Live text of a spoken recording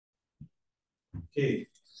Okay,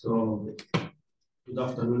 so good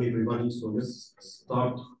afternoon, everybody. So let's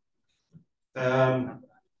start. Let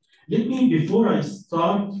me before I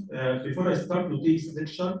start to take this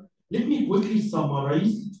lecture, let me quickly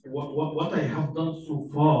summarize what I have done so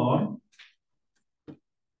far.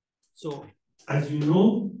 So, as you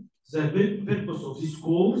know, the purpose of this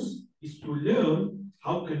course is to learn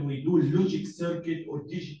how can we do logic circuit or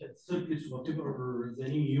digital circuits, whatever the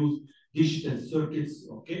name you use, digital circuits.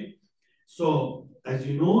 Okay. So, as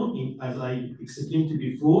you know, as I explained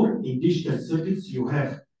before, in digital circuits, you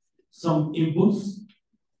have some inputs,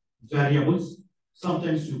 variables.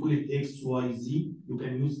 Sometimes you call it X, Y, Z. You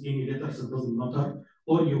can use any letters, it doesn't matter.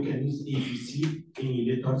 Or you can use A, B, C, any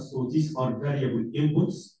letters. So these are variable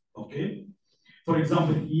inputs, okay? For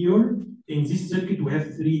example, here, in this circuit, we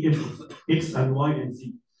have three inputs, X and Y and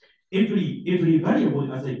Z. Every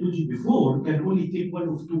variable, as I told you before, can only take one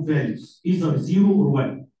of two values, either 0 or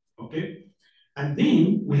 1, okay? And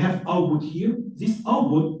then we have output here. This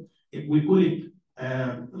output, we call it,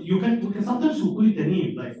 we can sometimes we call it a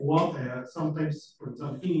name, like what, sometimes, for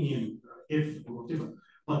example, any name, F or whatever.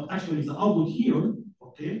 But actually the output here,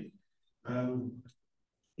 okay,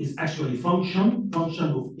 is actually function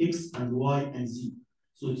of X and Y and Z.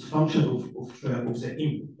 So it's function of the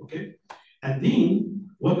input, okay? And then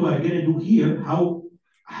what we are gonna do here,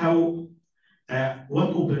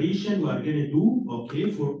 what operation we are going to do, okay,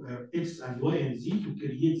 for X and Y and Z to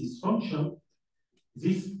create this function.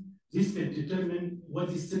 This can determine what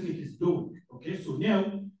this circuit is doing. Okay, so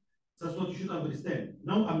now that's what you should understand.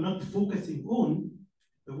 Now I'm not focusing on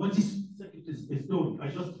what this circuit is doing. I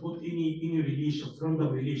just put any relations,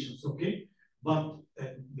 random relations. Okay, but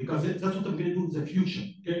because that's what I'm going to do in the future.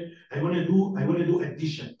 Okay, I want to do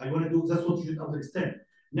addition. That's what you should understand.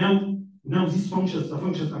 Now these functions, the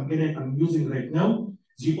functions I'm using right now,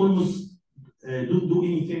 they almost don't do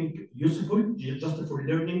anything useful, just for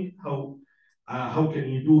learning how can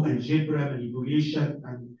you do algebra, manipulation,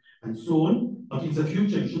 and so on. But in the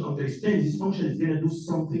future, you should understand this function is going to do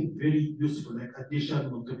something very useful, like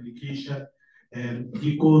addition, multiplication,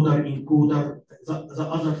 decoder, encoder, the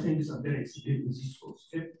other things I'm going to explain in this course.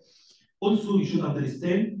 Okay? Also, you should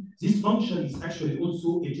understand this function is actually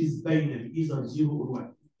also, it is binary, either 0 or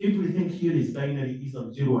 1. Everything here is binary,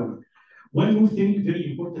 either 0 or 1. One more thing,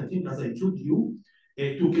 very important thing, as I told you,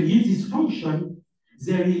 to create this function,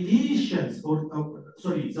 the relations,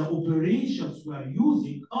 the operations we are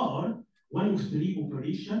using are one of three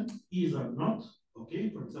operations, either not, okay,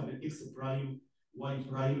 for example, X prime, Y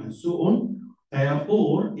prime, and so on,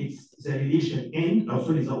 or it's the relation and,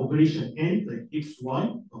 the operation and, like X,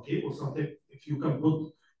 Y, okay, or something, if you can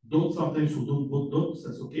put dot, sometimes we don't put dots,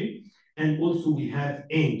 that's okay. And also we have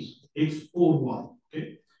and, X or Y,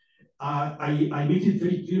 okay. I made it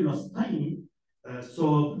very clear last time,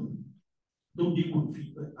 so don't be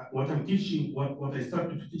confused. What I'm teaching, what I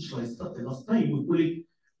started to teach last time, we call it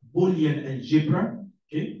Boolean algebra,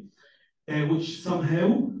 okay, which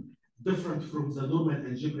somehow different from the normal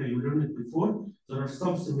algebra you learned before. There are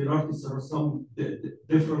some similarities, there are some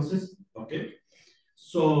differences, okay.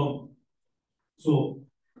 So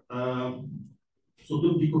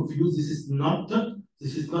don't be confused. This is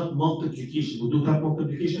not multiplication. We don't have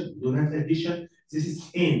multiplication. We don't have addition. This is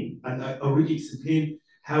n, and I already explained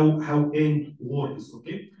how n works.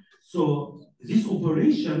 Okay, so this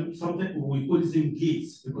operation, sometimes we call them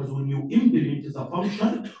gates, because when you implement the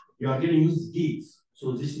function, you are going to use gates.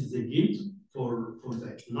 So this is the gate for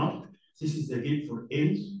the not. This is the gate for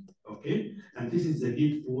n. Okay, and this is the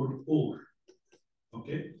gate for or.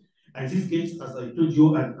 Okay. And these gates, as I told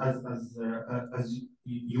you, as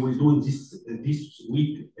you will do in this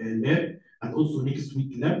week lab, and also next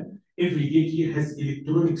week lab, every gate here has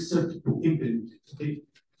electronic circuit to implement it. Okay,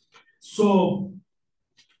 so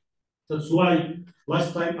that's why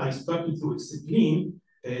last time I started to explain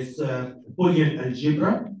is Boolean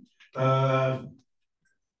algebra.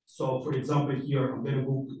 So, for example, here I'm going to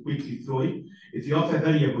go quickly through it. If you have a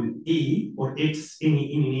variable a or x, any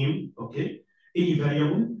name, okay, any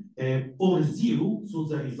variable. Or 0, so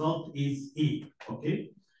the result is A,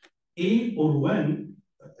 okay? A or 1,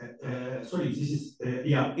 this is,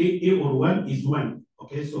 A or 1 is 1,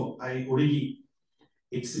 okay? So I already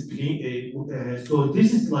explained, so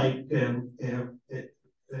this is like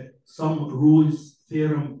some rules,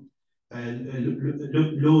 theorem,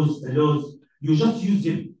 laws, you just use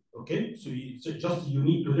them, okay? So you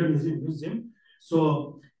need to learn them, use them.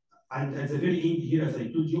 So, and at the very end here, as I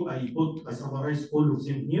told you, I summarize all of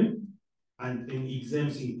them here. And in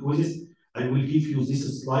exams, in quizzes, I will give you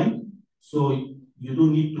this slide. So you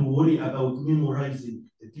don't need to worry about memorizing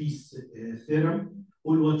this theorem.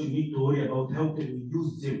 All what you need to worry about, how can we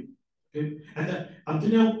use them? Okay, and until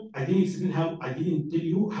now I didn't explain how. I didn't tell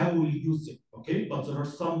you how we use it. Okay, but there are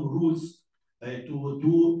some rules to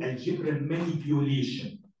do algebra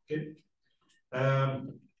manipulation. Okay,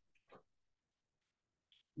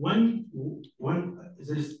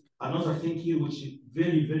 there is another thing here which is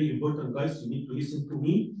very important, guys. You need to listen to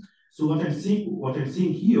me. So what I'm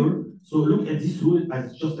saying here. So look at this rule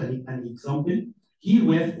as just an example. Here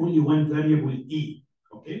we have only one variable a.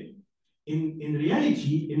 Okay. In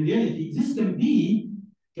reality, this can be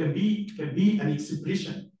an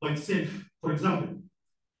expression by itself. For example,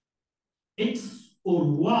 x or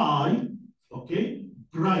y, okay,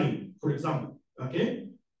 prime, for example, okay,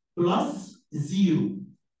 plus 0.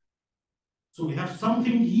 So we have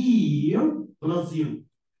something here plus 0.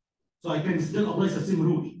 So I can still apply the same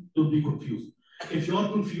rule. Don't be confused. If you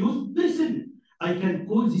are confused, very simple. I can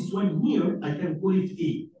call this one here, I can call it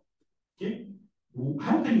a. Okay?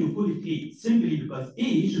 How can you call it a? Simply because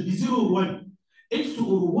a should be 0 or 1. X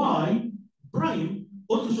or y prime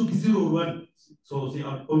also should be 0 or 1. So they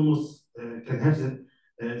are almost can have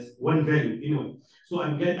one value anyway. So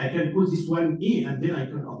I can call this one a, and then I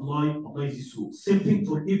can apply this rule. Same thing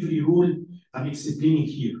for every rule I'm explaining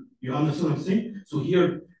here. You understand what I'm saying? So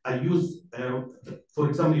here I use, for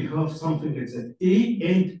example, you have something like that, a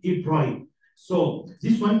and a prime. So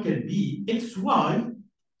this one can be xy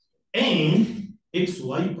and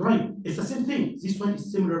xy prime. It's the same thing. This one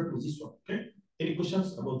is similar to this one. Okay. Any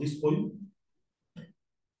questions about this point?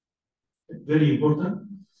 Very important.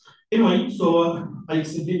 Anyway, so I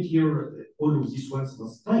explained here all of these ones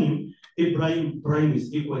last time. A prime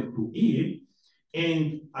is equal to a,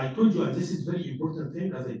 and I told you, and this is very important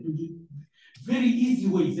thing, as I told you, very easy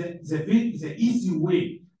way. The easy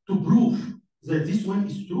way to prove that this one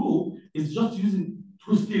is true is just using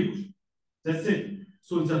truth table. That's it.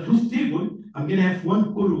 So in the truth table, I'm going to have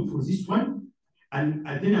one column for this one, and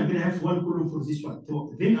then I'm going to have one column for this one.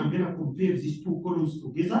 So then I'm going to compare these two columns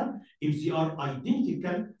together. If they are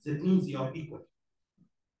identical, that means they are equal.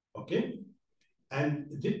 Okay? And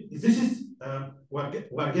this is, we're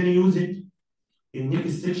going to use it in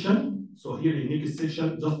next section. So here in next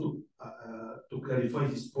section, just to clarify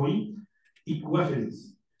this point,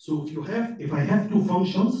 equivalence. So if I have two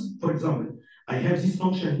functions, for example, I have this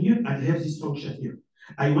function here and I have this function here.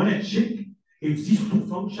 I want to check if these two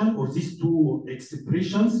functions or these two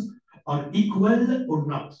expressions are equal or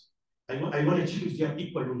not. I want to check if they are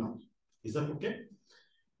equal or not. Is that okay?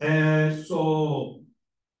 So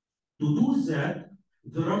to do that,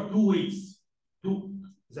 there are two ways.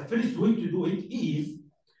 The first way to do it is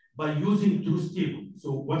by using truth table.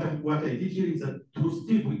 So what I did here is that truth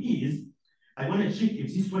table is I want to check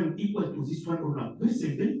if this one equal to this one or not. Very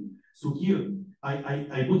simple. So here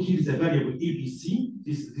I put here the variable ABC.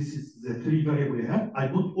 This is the three variable I have. I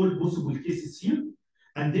put all possible cases here,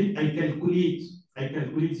 and then I calculate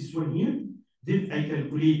this one here. Then I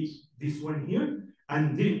calculate this one here,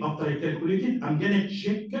 and then after I calculate it, I'm gonna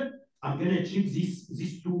check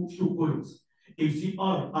these two columns. If they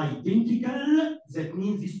are identical, that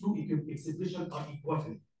means these two expressions are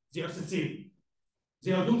equivalent. They are the same.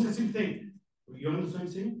 They are doing the same thing. You understand what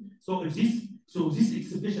I'm saying? So if this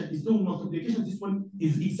expression is doing multiplication, this one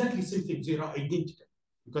is exactly the same thing. They are identical.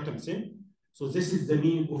 You got what I'm saying? So this is the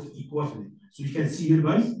meaning of equivalent. So you can see here,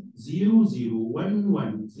 guys, 0, 0, 1,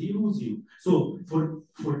 1, 0, 0. So for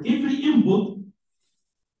every input,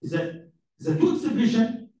 the two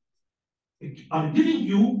expressions are giving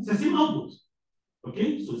you the same output.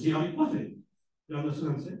 Okay, so they are equivalent. You understand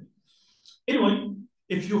what I'm saying? Anyway,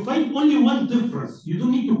 if you find only one difference, you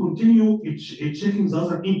don't need to continue checking the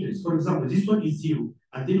other entries. For example, this one is 0,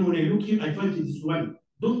 and then when I look here, I find it is 1.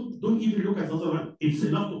 Don't even look at the other one. It's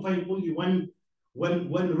enough to find only one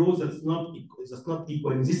row that's not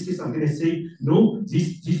equal. In this case, I'm going to say no.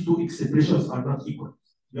 These two expressions are not equal.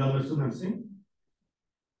 You understand what I'm saying?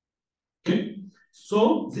 Okay.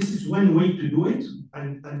 So this is one way to do it,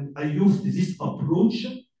 and I used this approach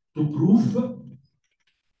to prove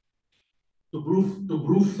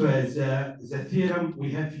the theorem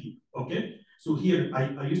we have here. Okay. So here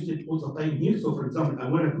I used it all the time here. So for example, I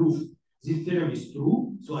want to prove this theorem is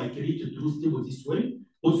true. So I created truth table this way.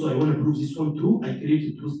 Also, I want to prove this one true. I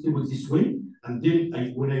created truth table this way. And then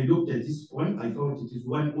when I looked at this one, I found it is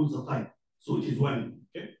 1 all the time. So it is 1.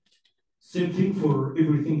 Okay. Same thing for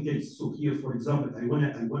everything else. So here, for example, I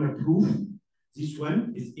wanna prove this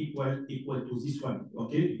one is equal to this one.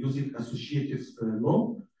 Okay, using associative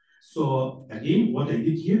law. So again, what I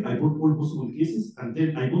did here, I put all possible cases, and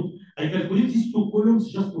then I calculate these two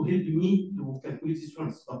columns just to help me to calculate these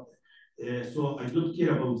ones. But, so I don't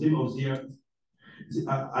care about them or they are.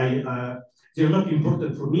 They're not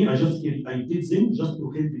important for me. I did them just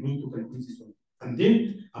to help me to calculate this one. And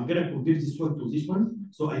then I'm gonna compare this one to this one.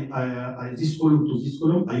 So I this column to this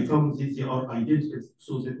column. I found that they are identical.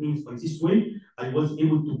 So that means by this way I was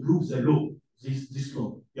able to prove the law. This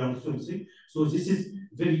law. You understand what I'm saying? So this is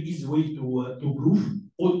very easy way to prove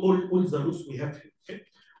all the laws we have here. Okay?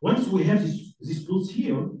 Once we have these laws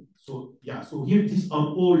here, so yeah, so here these are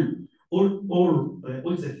all the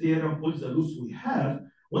theorem, all the laws we have.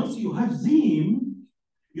 Once you have them,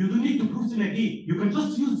 you don't need to prove them again. You can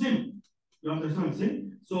just use them. You understand what I'm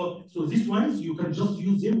saying? So these ones you can just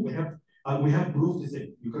use them. We have proved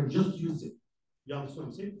them. You can just use them. You understand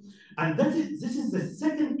what I'm saying? And this is the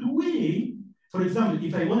second way. For example,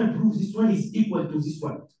 if I want to prove this one is equal to this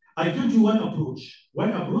one, I told you one approach.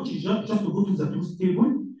 One approach is just to go to the truth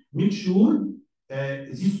table, make sure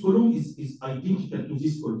this column is identical to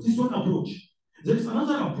this column. This one approach. There is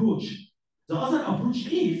another approach. The other approach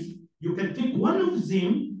is you can take one of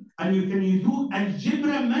them and you can do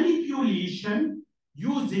algebra manipulation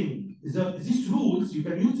using these rules. You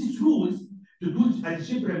can use these rules to do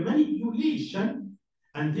algebra manipulation,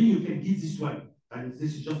 and then you can get this one. And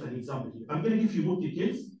this is just an example here. I'm going to give you more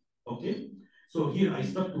details. Okay. So here I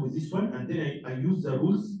start with this one, and then I use the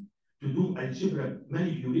rules to do algebra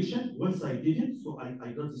manipulation. Once I did it, so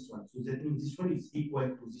I got this one. So that means this one is equal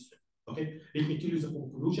to this one. Okay, let me tell you the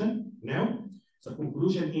conclusion now. The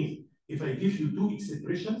conclusion is, if I give you two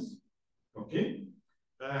expressions, okay,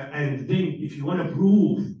 and then if you want to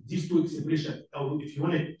prove these two expressions, or if you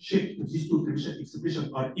want to check if these two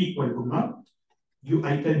expressions are equal or not,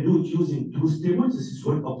 I can do it using truth table. This is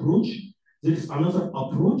one approach. There is another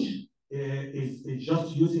approach. Is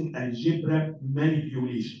just using algebra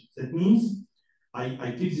manipulation. That means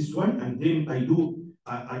I take this one and then I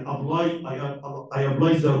apply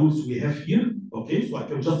the rules we have here. Okay, so I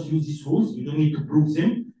can just use these rules. You don't need to prove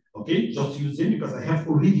them. Okay, just use them because I have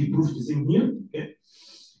already proved them here. Okay,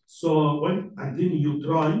 so and then you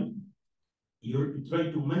try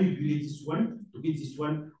to manipulate this one to get this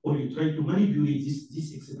one, or you try to manipulate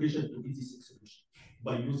this expression to get this expression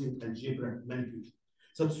by using algebra manipulation.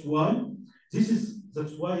 That's why this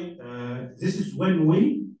is one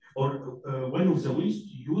way, or one of the ways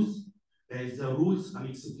to use the rules I'm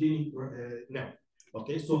explaining now.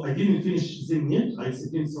 Okay, so I didn't finish them yet. I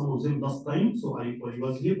explained some of them last time, so I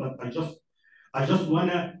was here, but I just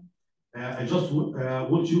want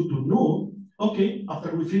you to know. Okay,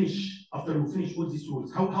 after we finish all these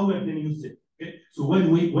rules, how we are going to use them. Okay, so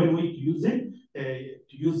one way to use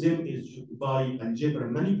them is by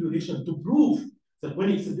algebra manipulation to prove that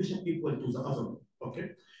one expression equal to the other one.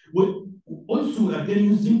 Okay. Well, also we are going to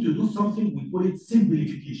use them to do something we call it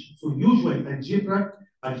simplification. So usually algebra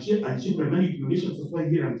manipulation. That's why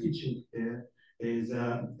here I'm teaching the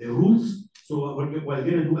rules. So we're going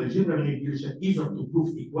to do algebra manipulation either to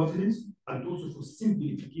prove equivalence and also for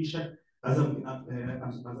simplification, as I'm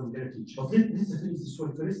going to teach. But let's finish this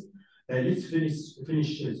one first. Let's finish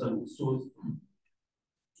the rules.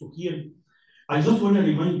 So here, I just want to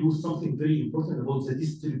remind you something very important about the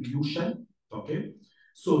distribution. Okay.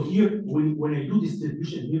 So here, when I do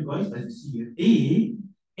distribution here, guys, as you see here, A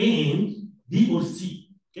and B or C.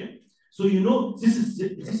 Okay. So you know this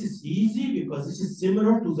is easy because this is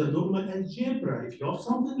similar to the normal algebra. If you have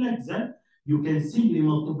something like that, you can simply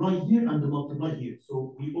multiply here and multiply here.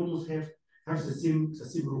 So we almost have the same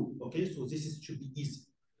rule. Okay. So this should be easy.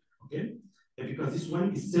 Okay. Because this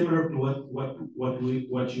one is similar to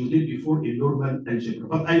what you did before in normal algebra.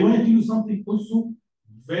 But I want to tell you something also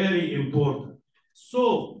very important.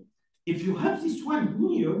 So if you have this one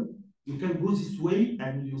here, you can go this way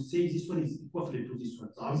and you say this one is equivalent to this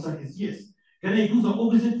one. The answer is yes. Can I do the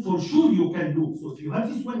opposite? For sure you can do. So if you have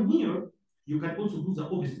this one here, you can also do the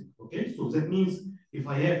opposite. Okay, so that means if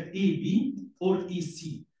I have AB or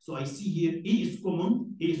AC, so I see here A is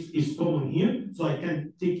common, A is common here, so I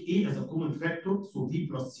can take A as a common factor, so B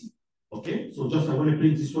plus C. Okay, so just I want to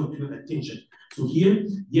bring this one to your attention. So here,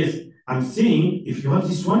 yes, I'm saying if you have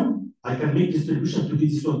this one, I can make distribution to get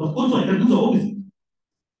this one, but also I can do the opposite.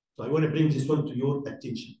 So I want to bring this one to your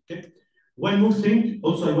attention. Okay. One more thing,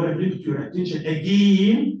 also I want to bring to your attention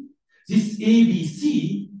again, this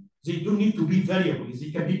ABC, they don't need to be variables, they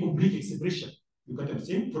can be complete expression. You got what I'm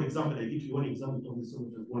saying? For example, I give you one example of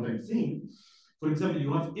what I'm saying. For example,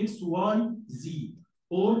 you have X, Y, Z,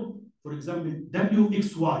 or for example, W,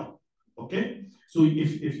 X, Y. Okay? So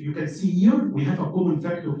if you can see here, we have a common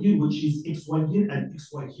factor here, which is X, Y here and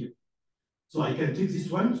X, Y here. So I can take this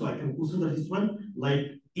one, so I can consider this one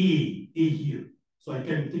like A here. So I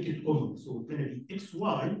can take it common. So it's going to be X,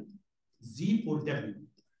 Y, Z, or W.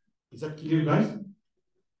 Is that clear, guys?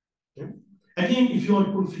 Okay. Again, if you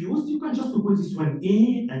are confused, you can just put this one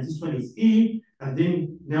A and this one is A, and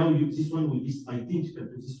then now this one will be identical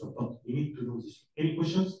to this one, but you need to know this. Any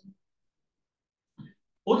questions?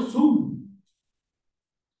 Also,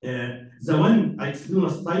 the one I explained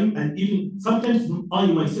last time, and even sometimes I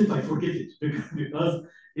myself I forget it because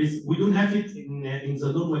we don't have it in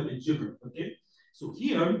the normal algebra. Okay, so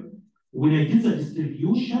here when I did the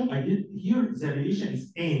distribution, I did here the relation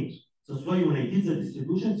is and. So that's why when I did the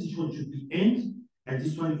distribution, this one should be and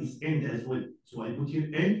this one is and as well. So I put here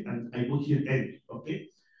and I put here and. Okay,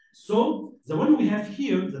 so the one we have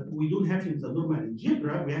here that we don't have in the normal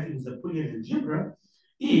algebra, we have in the Boolean algebra,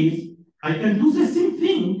 is I can do the same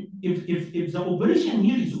thing if the operation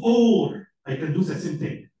here is or, I can do the same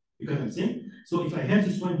thing. You get what I'm saying? So if I have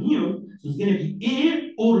this one here, so it's going to be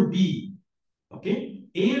A or B. Okay?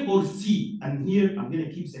 A or C. And here I'm going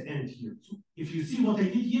to keep the end here. So if you see what I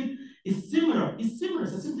did here, it's similar. It's similar.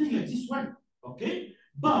 It's the same thing like this one. Okay?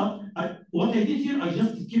 But what I did here, I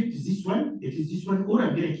just kept this one. It is this one, or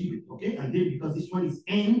I'm going to keep it. Okay? And then because this one is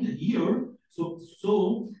end here,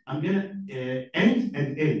 so I'm gonna end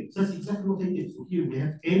and end. So that's exactly what I did. So here we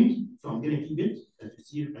have end, so I'm gonna keep it, as you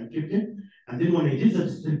see, I kept it. And then when I did the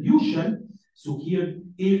distribution, so here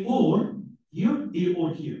A or here, A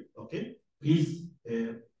or here. Okay, please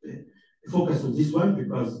focus on this one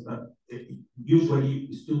because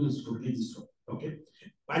usually students forget this one. Okay,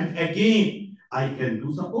 and again, I can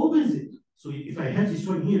do the opposite. So if I have this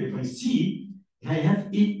one here, if I see I have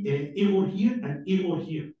A or here and A or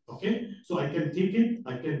here. Okay, so I can take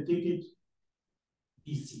it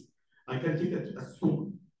BC. I can take it as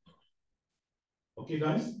small. Okay,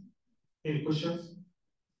 guys? Any questions?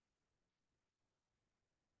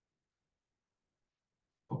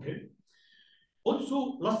 Okay.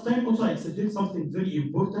 Also, last time also I explained something very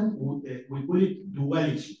important. We call it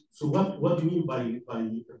duality. So what do you mean by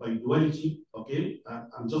duality? Okay,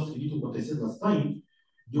 I'm just repeating what I said last time.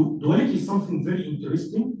 Duality is something very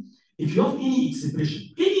interesting. If you have any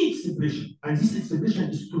expression, and this expression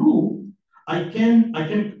is true, I can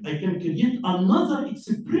create another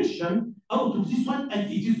expression out of this one, and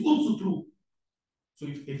it is also true. So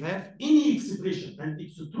if I have any expression and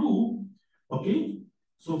it's true, okay.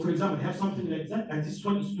 So for example, I have something like that, and this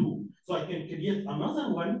one is true. So I can create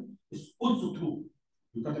another one is also true.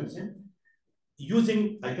 You got what I'm saying?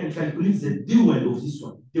 I can calculate the dual of this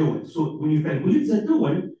one. Dual. So when you calculate the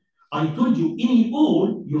dual, I told you any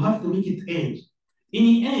or, you have to make it and.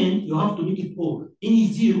 Any and, you have to make it or. Any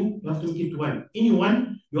zero, you have to make it one. Any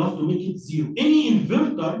one, you have to make it zero. Any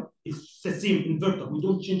inverter is the same inverter. We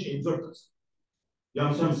don't change inverters. You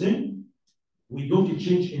understand what I'm saying? We don't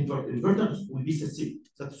change inverter. Inverters will be the same.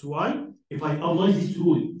 That's why if I apply this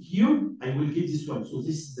rule here, I will get this one. So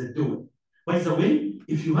this is the dual. By the way,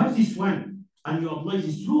 if you have this one and you apply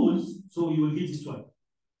these rules, so you will get this one.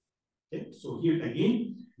 Okay, so here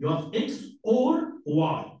again, you have X or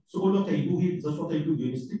Y. So all what I do here, that's what I do.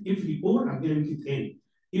 Every or, I'm going to make it N.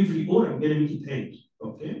 Every or, I'm going to make it N.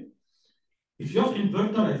 Okay? If you have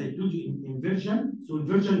inverter, as I told you in inversion, so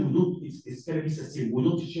inversion, we don't, it's going to be the same. We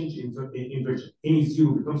don't change inversion. Any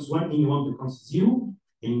zero becomes one, any one becomes zero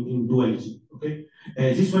in duality. Okay?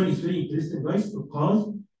 This one is very interesting, guys,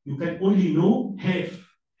 because you can only know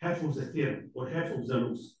half of the theorem or half of the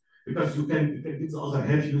laws. Because you can get the other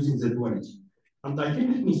half using the duality. And I think,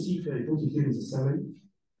 let me see if I put it here in the summary.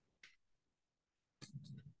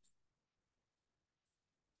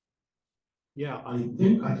 Yeah, I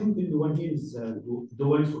think the one here is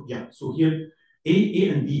dual. Yeah, so here A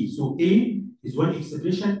and B. So A is one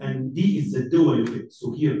expression and B is the dual of it.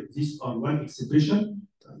 So here, these are one expression.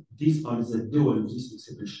 These are the dual of this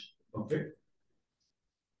expression. Okay.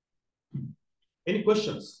 Any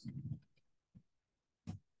questions?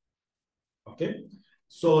 Okay,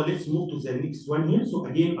 so let's move to the next one here. So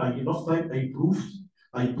again, last time I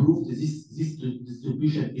proved this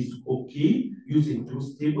distribution is okay using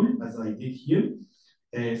truth table as I did here.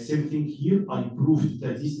 Same thing here. I proved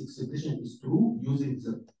that this expression is true using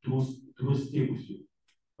the truth table here.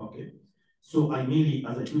 Okay, so I mainly,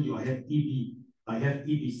 as I told you, I have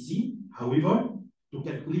ABC. However, to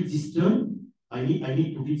calculate this term, I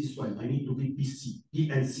need to get this one. I need to get BC, B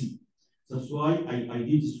and C. That's why I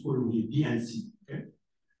did this column here, B and C. Okay,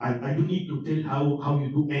 and I don't need to tell how you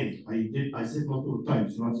do end. I said multiple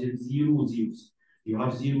times. You have zero zeros. You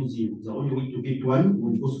have 0, 0. The only way to get one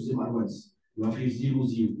when both of them are ones. You have here 0,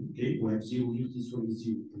 0. Okay, we have 0 here. This one is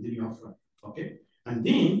 0, and then you have 1. Okay, and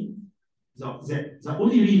then the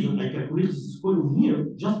only reason I calculate this column here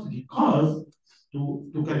just because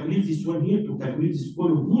to calculate this one here, to calculate this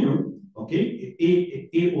column here, okay,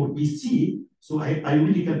 A or BC, So I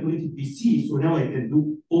already calculated BC, so now I can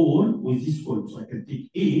do OR with this column. So I can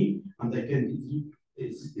take A, and I can do,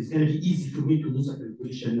 it's going to be easy for me to do the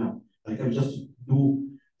calculation now. I can just do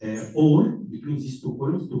OR between these two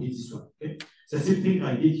columns to get this one. Okay. The same thing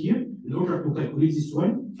I did here. In order to calculate this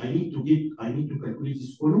one, I need to calculate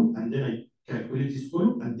this column, and then I calculate this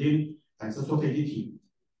column, and that's what I did here.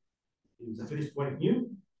 In the first one here,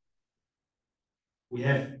 we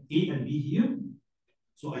have A and B here.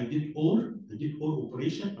 So I did OR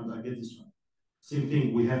operation, and I get this one. Same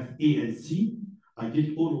thing, we have A and C. I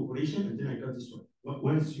did OR operation, and then I got this one. But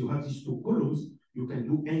once you have these two columns, you can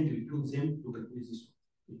do AND between them to calculate this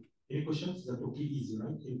one. Any questions? Is that okay? Easy,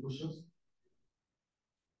 right? Any questions?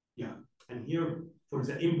 Yeah. And here, for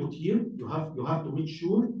the input here, you have to make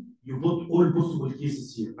sure you put all possible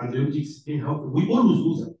cases here. And I will explain how we always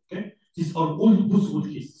do that. Okay? These are all possible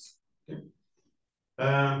cases. Okay?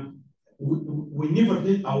 We never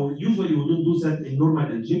did, or usually we don't do that in normal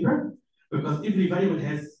algebra because every variable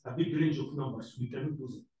has a big range of numbers. We cannot do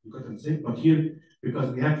that. You got what I'm saying? But here,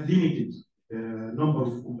 because we have limited number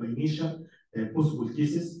of combination possible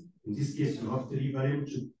cases, in this case, you have 3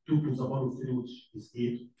 variables, 2 to the power of 3, which is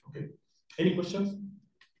 8. Okay. Any questions?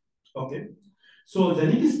 Okay. So the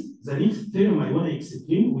next term I want to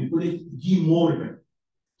explain, we call it De Morgan.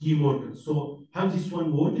 De Morgan. So how this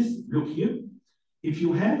one works? Look here. If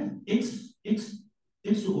you have x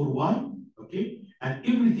or y, okay, and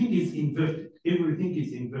everything is inverted,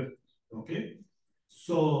 okay.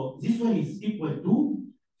 So this one is equal to,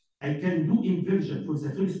 I can do inversion for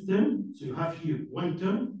the first term. So you have here one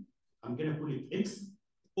term, I'm gonna call it x,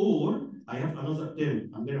 or I have another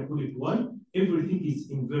term, I'm gonna call it y. Everything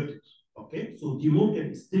is inverted, okay. So De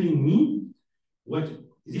Morgan is telling me what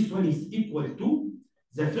this one is equal to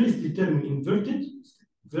the first term inverted,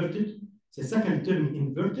 the second term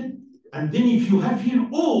inverted, and then if you have here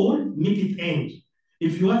or, make it AND.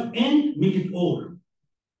 If you have AND, make it OR.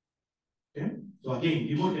 Okay? So again,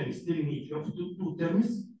 De Morgan is telling me if you have two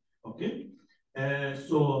terms, okay?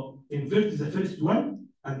 So invert the first one,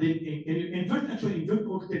 and then invert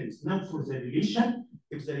all terms. Now for the relation,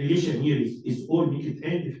 if the relation here is OR, make it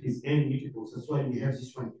AND. If it is AND, make it OR. That's why we have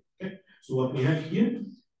this one. Okay? So what we have here,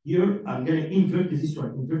 I'm going to invert this one,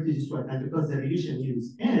 and because the relation here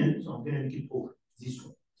is AND, so I'm going to make it OR, this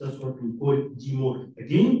one. That's what we call De Morgan.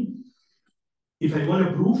 Again, if I want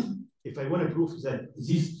to prove that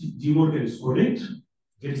this De Morgan is correct,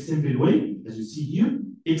 very simple way, as you see here,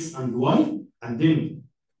 x and y, and then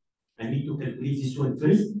I need to calculate this one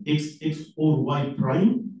first, x or y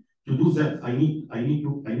prime. To do that, I need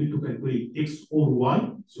to calculate x or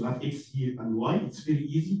y. So I have x here and y. It's very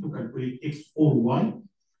easy to calculate x or y.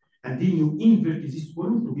 And then you invert this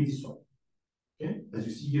column to get this one. Okay? As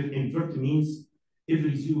you see here, invert means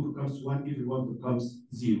every 0 becomes 1, every 1 becomes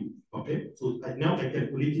 0. Okay? So now I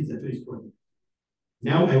calculated the first one.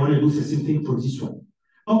 Now I want to do the same thing for this one.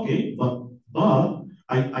 Okay, but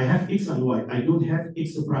I have x and y. I don't have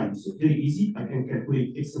x prime. So very easy. I can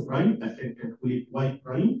calculate x prime. I can calculate y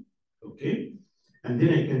prime. Okay? And then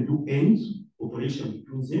I can do AND operation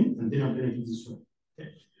between them. And then I'm going to do this one.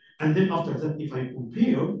 Okay? And then after that, if I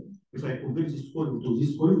compare this column to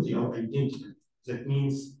this column, they are identical. That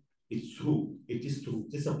means it's true. It is true.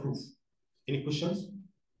 This is a proof. Any questions?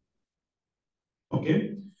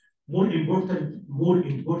 Okay. More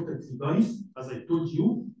importantly, guys, as I told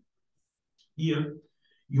you, here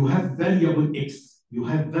you have variable x, you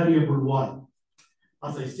have variable y.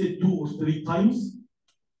 As I said 2 or 3 times,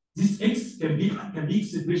 this x can be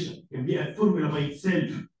expression, can be a formula by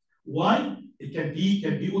itself. Y, it can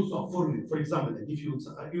be also a formula. For example,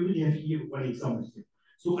 I already have here one example here.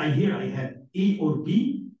 So I have A or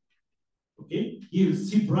B. Okay, here is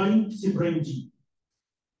C prime G.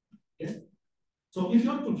 Okay. So if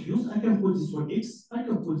you are confused, I can put this one x, I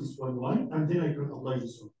can put this one y, and then I can apply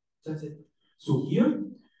this one. That's it. So here,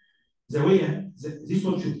 the way this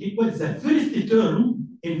one should equal the first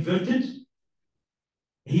term inverted.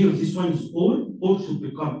 Here, this one is all should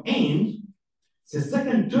become AND. The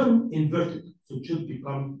second term inverted, so it should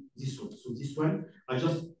become this one. So this one, I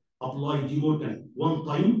just apply De Morgan one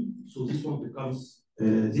time, so this one becomes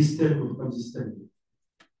this term becomes this term.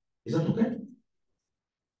 Is that okay?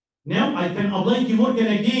 Now I can apply De Morgan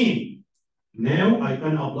again. Now I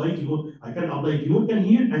can apply De Morgan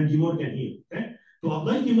here and De Morgan here. Okay? To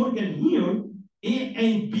apply De Morgan here, A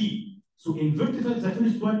and B. So invert the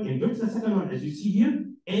first one, invert the second one, as you see here,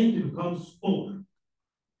 and it becomes OR.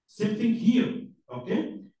 Same thing here.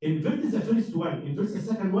 Okay? Invert the first one, invert the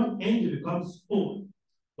second one, and it becomes OR.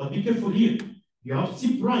 But be careful here. You have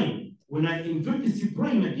C prime. When I invert the C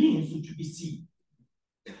prime again, so it should be C.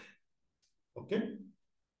 Okay?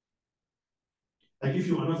 I give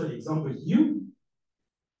you another example here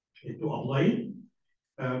to apply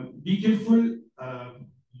it. Be careful.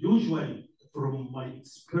 Usually, from my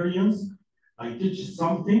experience, I teach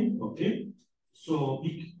something, okay? So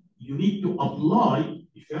you need to apply.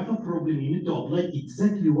 If you have a problem, you need to apply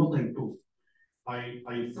exactly what I taught.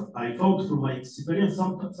 I found through my experience,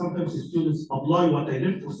 sometimes the students apply what I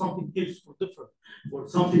learned for something else, for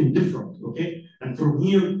something different, okay? And from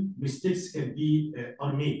here, mistakes can be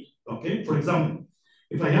are made, okay? For example,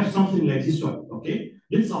 if I have something like this one, okay?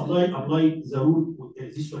 Let's apply the rule,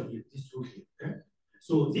 this one here, this rule here, okay?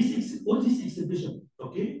 So all this exhibition,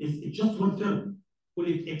 okay, it's just one term. Call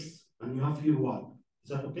it x, and you have here y. Is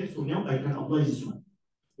that okay? So now I can apply this one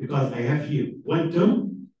because I have here one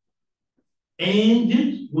term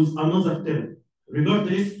ended with another term,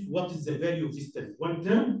 regardless what is the value of this term. One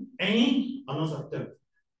term and another term,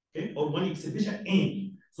 okay, or one exhibition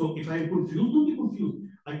and. So if I'm confused, don't be confused.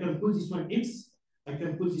 I can call this one x, I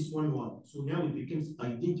can call this one y. So now it becomes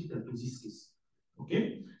identical to this case.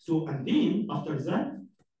 Okay, so and then after that,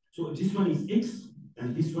 so this one is x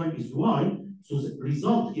and this one is y, so the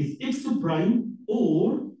result is x prime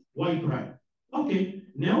or y prime. Okay,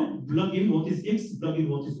 now plug in what is x, plug in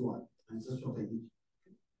what is y, and that's what I did.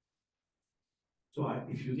 So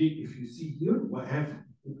if you see here, I have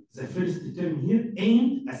the first term here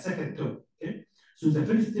and a second term. Okay, so the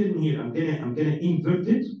first term here, I'm gonna invert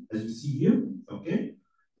it as you see here. Okay,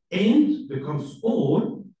 and becomes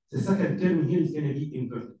or. The second term here is going to be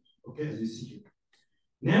inverted, okay, as you see here.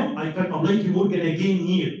 Now I can apply De Morgan again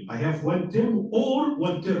here. I have one term or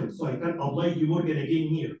one term, so I can apply De Morgan again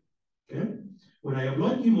here, okay? When I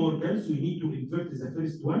apply De Morgan, so you need to invert the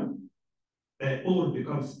first one, or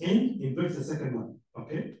becomes n, invert the second one,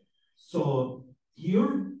 okay? So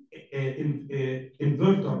here,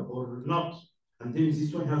 inverter or not, and then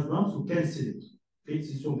this one has not, so cancel it, okay?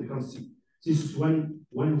 This one becomes C. This is one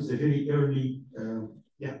of the very early,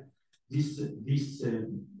 yeah, I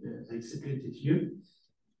explained it here.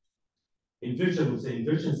 Inversion of the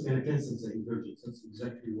inversion is going to cancel the inversions. That's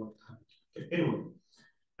exactly what happened. Okay, anyway,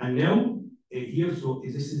 and now here, so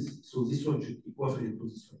this one should be equivalent to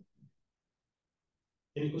this one.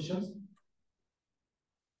 Any questions?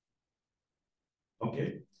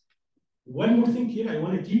 Okay. One more thing here I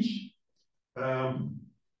want to teach.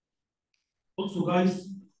 Also, guys.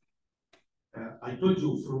 I told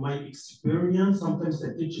you from my experience, sometimes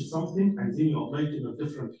I teach you something and then you apply it in a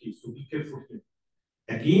different case. So be careful here.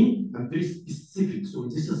 Again, I'm very specific. So in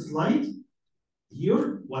this slide,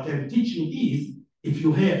 here, what I'm teaching is if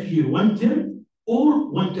you have here one term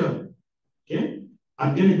or one term, okay?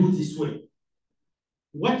 I'm gonna do it this way.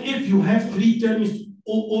 What if you have three terms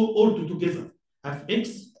or two together? Have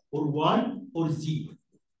x or y or z?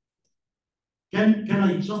 Can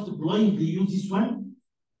I just blindly use this one?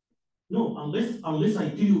 No, unless I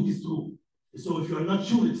tell you it is true. So if you are not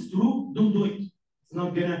sure it's true, don't do it. It's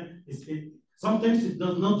not gonna. Sometimes it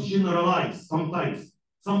does not generalize. Sometimes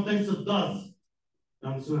it does. You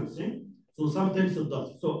understand what I'm saying? So sometimes it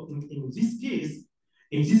does. So in this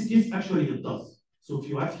case, actually it does. So if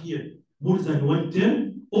you have here more than one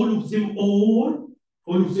term, all of them or,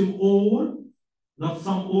 not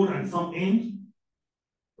some or and some and.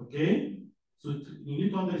 Okay. So you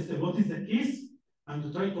need to understand what is the case. And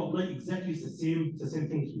to try to apply exactly the same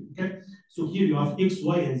thing here. Okay, so here you have x,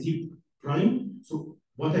 y, and z prime. So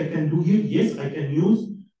what I can do here, yes, I can use.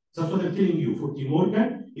 That's what I'm telling you for De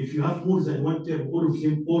Morgan. If you have more than one term, all of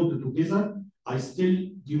them ordered together,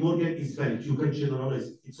 De Morgan is valid. You can generalize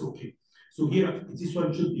it. It's okay. So here, this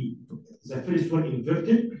one should be the first one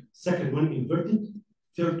inverted, second one inverted,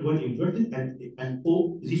 third one inverted, and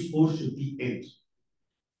all this or should be end.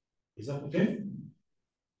 Is that okay?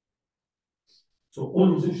 So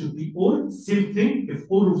all of them should be or, same thing if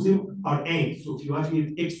all of them are and. So if you have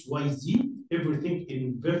here x, y, z, everything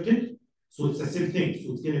inverted, so it's the same thing.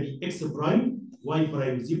 So it's gonna be x prime, y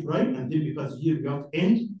prime, z prime, and then because here you have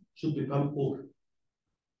and, should become or.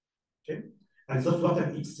 Okay? And that's what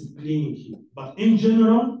I'm explaining here. But in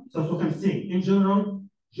general, that's what I'm saying. In general,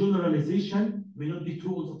 generalization may not be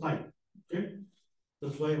true all the time. Okay?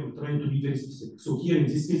 That's why I'm trying to be very specific. So here in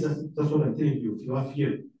this case, that's what I'm telling you. If you have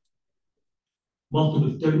here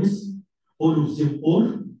multiple terms, all of them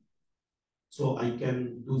or, so I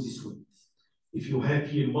can do this way. If you have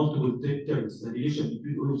here multiple terms, the relation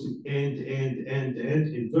between all of them and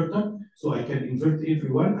inverter, so I can invert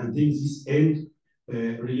everyone and then this and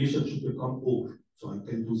relation should become or. So I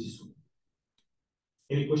can do this one.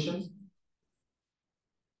 Any questions?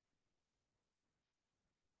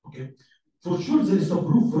 Okay. For sure there is a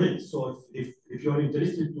proof for it. So if you are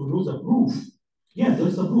interested to know the proof, yeah, there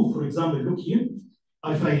is a proof. For example, look here.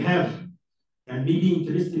 If I have and maybe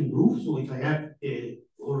interesting proof. So if I have A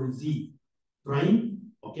or Z prime,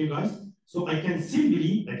 okay, guys. So I can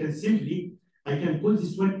call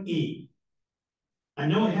this one A.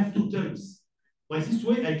 And now I have two terms. By this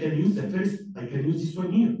way, I can use this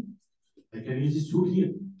one here. I can use this rule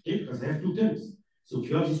here, okay, because I have two terms. So if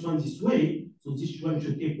you have this one this way, so this one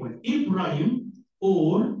should equal A prime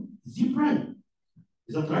or Z prime.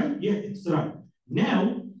 Is that right? Yeah, it's right.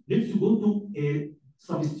 Now, let's go to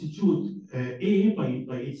substitute A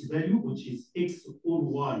by its value, which is X or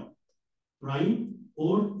Y prime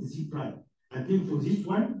or Z prime. And then for this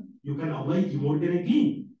one, you can apply De Morgan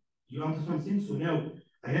again. You understand something? So now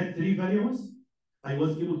I had three variables. I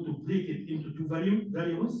was able to break it into two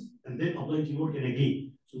variables and then apply De Morgan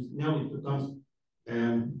again. So now it becomes,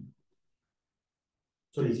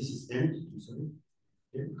 sorry, this is end, I'm sorry.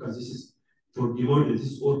 Okay, because this is, for De Morgan,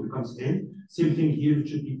 this all becomes end. Same thing here, it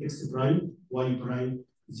should be X prime, Y prime,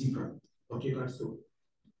 Z prime. Okay, guys, so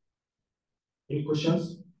any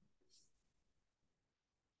questions?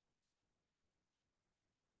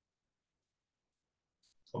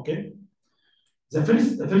 Okay. The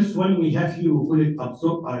first one we have here, we call it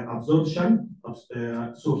absorption.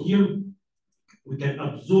 So here we can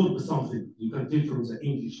absorb something. You can tell from the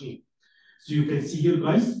English name. So you can see here,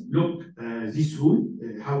 guys, look, this rule,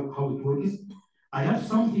 how it works. I have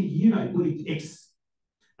something here, I call it X.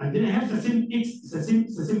 And then I have the same X, the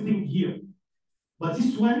same thing here. But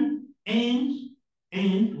this one, and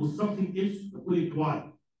with something else, I call it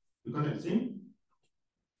Y. You got what I'm saying?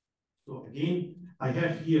 So again, I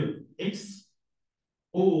have here X,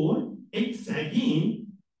 or X again,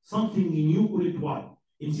 something new, call it Y.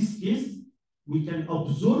 In this case, we can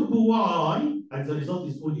absorb Y, and the result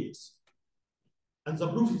is only X. And the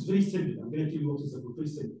proof is very simple. I'm going to tell you what is the proof, very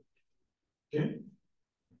simple. Okay?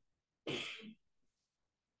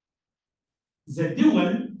 The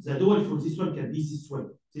dual for this one can be this one.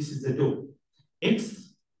 This is the dual.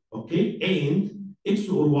 X, okay, and X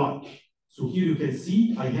or Y. So here you can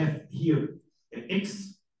see I have here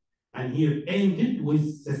X, and here ended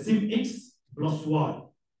with the same X plus Y,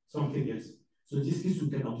 something else. So in this case, we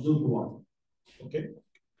can absorb Y. Okay?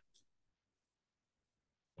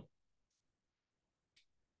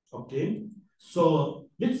 Okay. So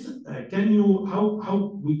let's,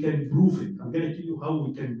 how we can prove it? I'm going to tell you how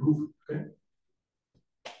we can prove it. Okay?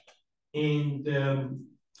 And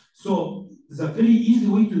so the very easy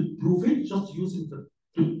way to prove it, just using the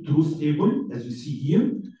truth table, as you see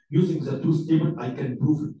here. Using the truth table, I can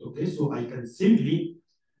prove it. Okay, so I can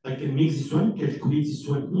make this one, calculate this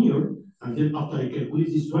one here, and then after I calculate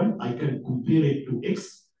this one, I can compare it to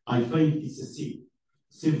X. I find it's the same.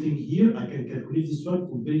 Same thing here, I can calculate this one,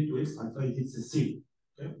 compare it to X, I find it's the same.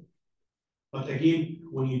 Okay. But again,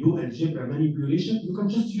 when you do algebra manipulation, you can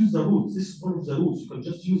just use the rules. This is one of the rules. You can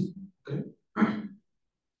just use it. Okay.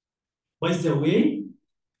 By the way,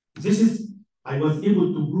 I was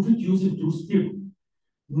able to prove it using truth table.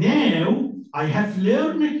 Now I have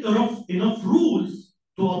learned enough rules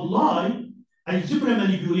to apply algebra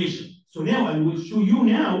manipulation. So now I will show you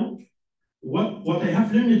now what I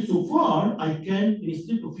have learned so far. I can,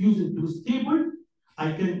 instead of using truth table,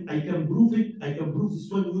 I can prove it. I can prove this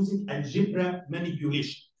one using algebra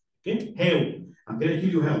manipulation. Okay, how? I'm going to tell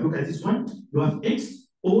you how. Look at this one. You have X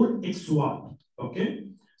or XY. Okay.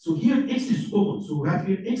 So here X is common. So we have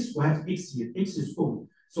here X, we have X here. X is common.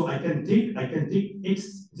 So I can take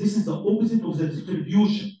X. This is the opposite of the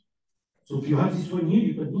distribution. So if you have this one here,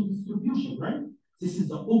 you can do distribution, right? This is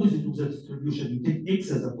the opposite of the distribution. You take X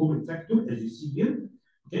as a common factor, as you see here.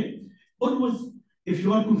 Okay. Always, if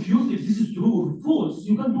you are confused if this is true or false,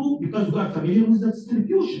 you can do, because you are familiar with the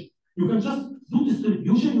distribution. You can just do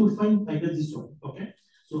distribution, you will find I get this one. Okay.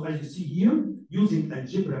 So as you see here, using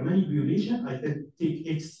algebra manipulation, I can take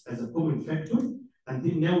X as a common factor, and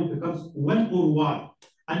then now it becomes 1 or Y.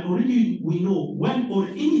 And already we know 1 or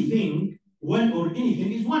anything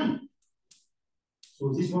is 1.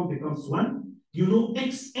 So this one becomes 1. You know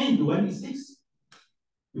X and 1 is X.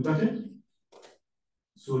 You got it?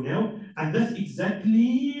 So now, and that's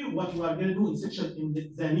exactly what we are going to do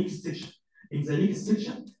in the next section. In the next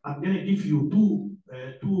section, I'm going to give you two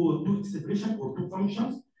expressions or two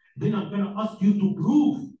functions. Then I'm going to ask you to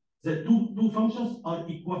prove that two functions are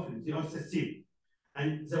equivalent, they are the same.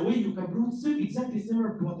 And the way you can prove it, exactly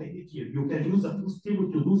similar to what I did here. You can use a truth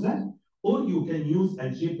table to do that, or you can use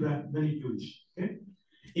algebra manipulation. Okay?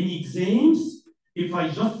 In exams, if I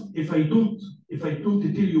don't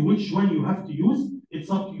tell you which one you have to use, it's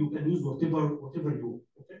up to you. You can use whatever you want.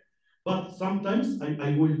 Okay? But sometimes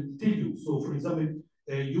I will tell you. So for example,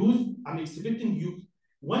 I'm expecting you.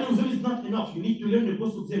 One of them is not enough. You need to learn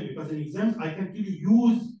both of them, because in exams I can tell you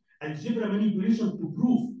use algebra manipulation to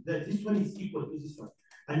prove that this one is equal to this one.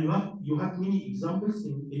 And you have many examples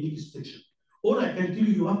in each section. Or I can tell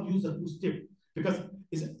you have to use a two-step, because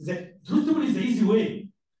the truth table is the easy way,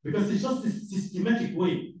 because it's just a systematic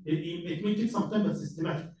way. It may take some time, but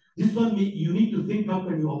systematic. This one, you need to think how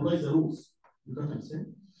can you apply the rules. You got what I'm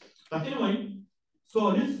saying? But anyway, so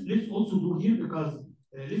let's also do here, because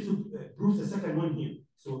let's prove the second one here.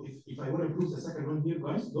 So if I want to prove the second one here,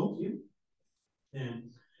 guys, look here.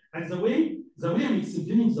 And the way I'm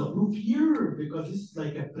explaining the proof here, because this is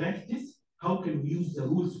like a practice, how can we use the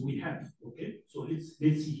rules we have? Okay, so let's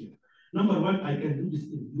see here. Number one, I can do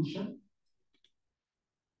distribution.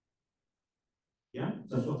 Yeah,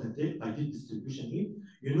 that's what I did. I did distribution here.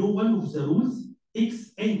 You know, one of the rules,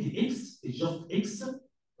 x and x is just x,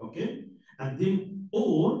 okay? And then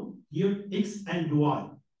or here, x and y,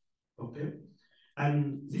 okay?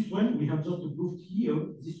 And this one we have just proved here,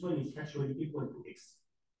 this one is actually equal to x.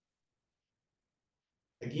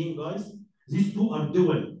 Again, guys, these two are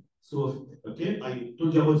dual. So, okay, I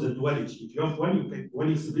told you about the duality. If you have one, you can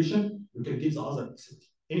one expression, you can get the other expression.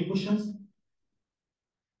 Any questions?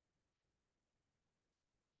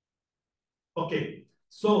 Okay,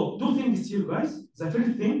 so two things here, guys. The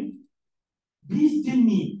first thing, please tell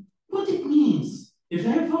me what it means. If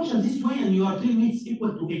I have function this way and you are telling me it's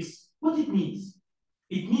equal to x, what it means?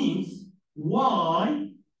 It means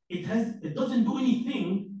y, it doesn't do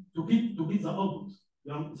anything to get the output.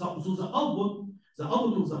 So the output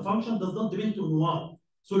of the function does not depend on y.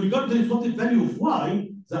 So regardless what the value of y,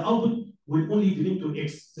 the output will only depend on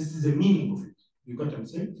x. This is the meaning of it. You got what I'm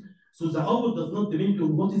saying? So the output does not depend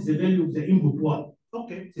on what is the value of the input y.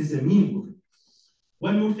 Okay, this is the meaning of it.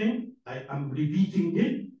 One more thing, I am repeating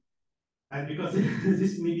it, and because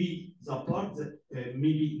this may be the part that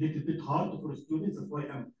may be a little bit hard for students, that's why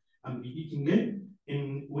I'm repeating it.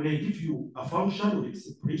 And when I give you a function or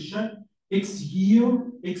expression, x here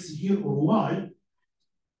or y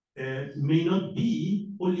may not be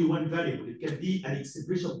only one variable. It can be an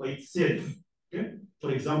expression by itself. Okay.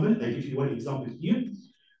 For example, I give you one example here.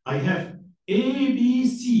 I have A, B,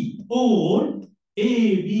 C or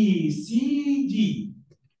A, B, C, D.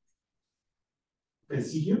 You can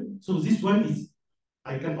see here. So this one is,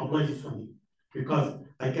 I can apply this one here because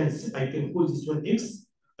I can call this one X,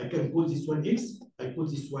 I can call this one X, I call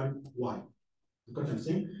this one Y. You got what I'm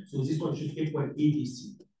saying? So this one should equal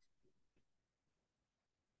ABC.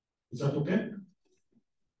 Is that okay?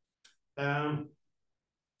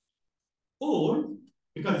 Or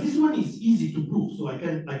because this one is easy to prove, so I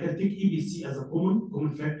can take ABC as a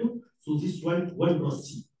common factor. So this one plus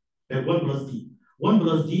C, 1 plus D. 1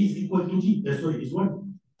 plus D is equal to D. Sorry, is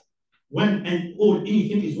 1. 1 and or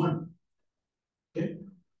anything is 1. Okay.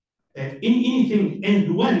 In anything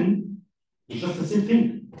and 1 is just the same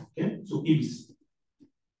thing. Okay. So ABC.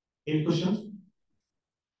 Any questions?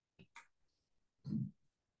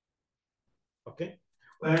 Okay.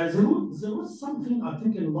 There was something I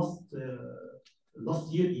think in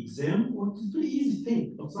last year exam, or it's a very easy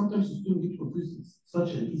thing, but sometimes the student get confused. It's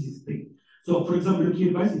such an easy thing. So, for example, look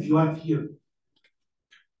here, guys. If you have here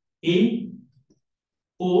A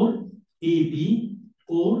or AB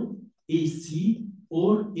or AC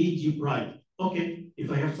or AG prime. Okay,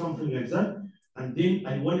 if I have something like that, and then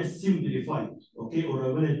I want to simplify it, okay, or I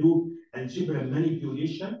want to do algebra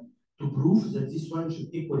manipulation to prove that this one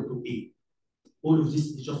should equal to A. All of this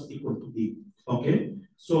is just equal to A. Okay,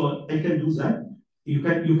 so I can do that. You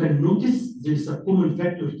can notice there is a common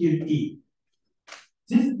factor here, A.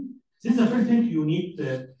 This is the first thing you need.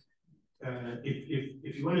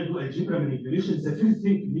 If you want to do algebra manipulation, the first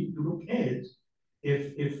thing you need to look at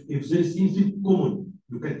if there is anything common,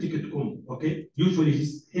 you can take it common. Okay, usually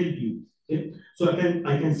this help you. Okay, so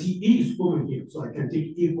I can see A is common here, so I can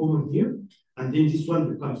take A common here, and then this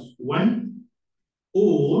one becomes 1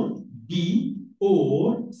 or B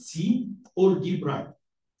or C or D prime.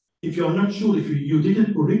 If you are not sure if you did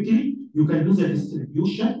it correctly, you can do the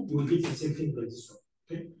distribution. You will get the same thing like this one.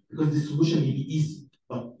 Okay, because distribution may be easy,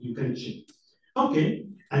 but you can check. Okay,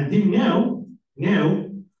 and then now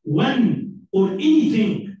 1 or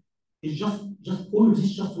anything is just all of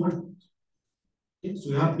this just 1. Okay, so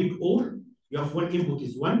you have big or, you have one input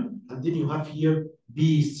is 1, and then you have here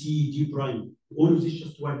B, C, D prime. All of this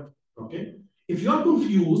just 1. Okay, if you are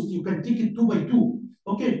confused, you can take it 2 by 2.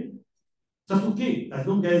 Okay, that's okay. As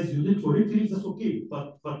long as you did correctly, that's okay.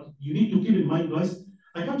 But you need to keep in mind, guys,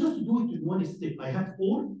 I can't just do it in one step. I have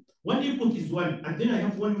or, one input is 1, and then I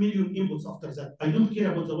have 1 million inputs after that. I don't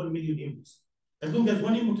care about the 1 million inputs. As long as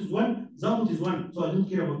one input is 1, the output is 1. So I don't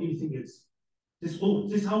care about anything else. This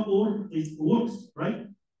is how or works, right?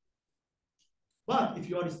 But if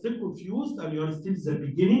you are still confused and you are still at the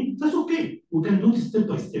beginning, that's okay. We can do this step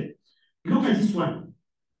by step. Look at this one.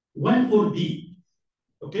 1 or B.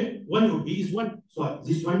 Okay? 1 or B is 1. So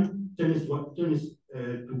this one turns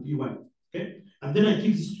to B1. Okay? And then I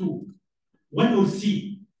take this 2. 1 or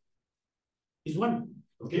C is 1.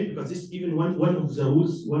 Okay? Because this even one of the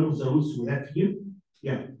rules we have here.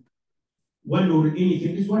 Yeah. 1 or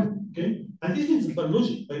anything is 1. Okay? And this is by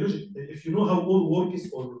logic. If you know how all works,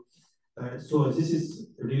 or so this is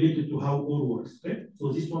related to how all works. Okay?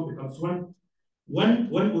 So this one becomes 1. 1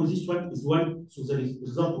 or this one is 1. So the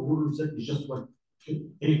result of all of that is just 1. Okay?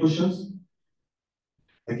 Any questions?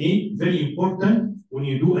 Again, very important when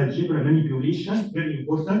you do algebra manipulation, very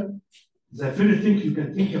important. The first thing you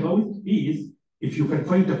can think about is if you can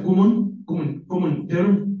find a common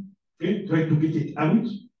term, okay, try to get it out,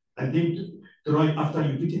 and then try after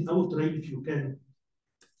you get it out, try if you can.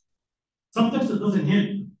 Sometimes it doesn't help.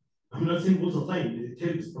 I'm not saying all the time it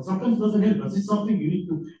helps, but sometimes it doesn't help. But it's something you need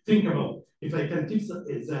to think about. If I can take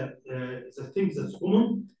the things that's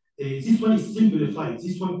common, this one is simplified.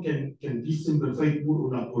 This one can be simplified more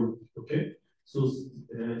or not all. Okay, so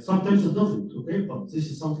sometimes it doesn't. Okay, but this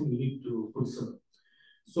is something you need to consider.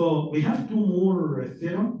 So we have 2 more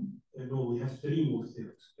theorems. No, we have 3 more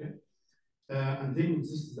theorems. Okay, and then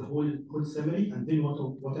this is the whole summary. And then what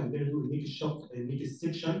I'm going to do is make a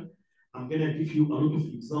section. I'm going to give you a lot of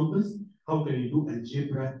examples. How can you do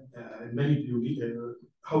algebra manipulate?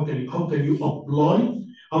 How can you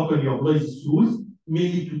apply these rules?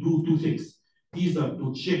 Mainly to do 2 things. These are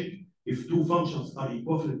to check if 2 functions are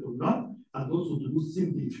equivalent or not, and also to do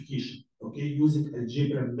simplification. Okay, using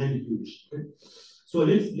algebra manipulation. Okay, so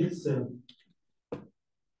let's.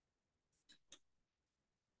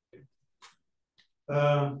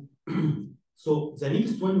 So the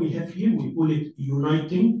next one we have here, we call it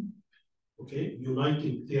uniting. Okay,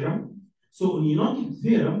 uniting theorem. So in uniting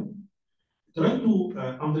theorem, try to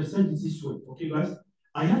understand it this way. Okay, guys,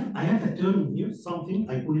 I have a term here, something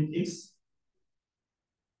I call it x.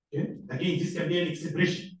 Okay, again, this can be an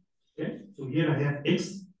expression. Okay, so here I have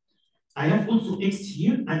x. I have also x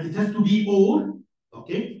here, and it has to be or.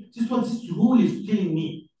 Okay, this is what this rule is telling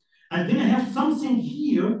me. And then I have something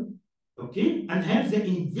here. Okay, and have the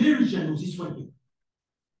inversion of this one here.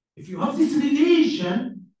 If you have this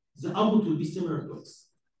relation, the output will be similar to x.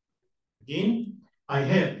 Again, I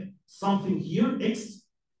have something here, x.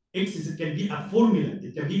 It can be a formula,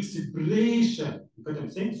 it can be expression. You know what I'm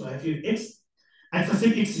saying? So I have here x, and it's the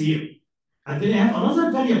same x here. And then I have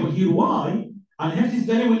another variable here, y, and I have this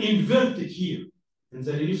variable inverted here. And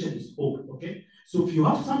the relation is or, okay? So if you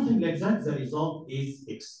have something like that, the result is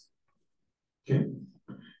x. Okay?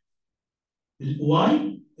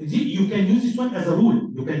 Y, you can use this one as a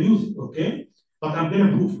rule. You can use it, okay? But I'm going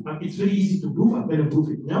to prove. It's very easy to prove. I'm going to prove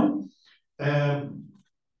it now.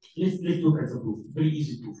 Let's look at the proof. Very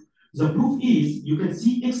easy proof. The proof is, you can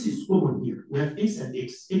see x is common here. We have x and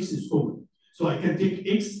x. X is common. So I can take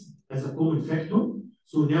x as a common factor.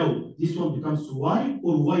 So now this one becomes y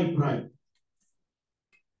or y prime.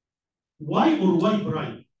 Y or y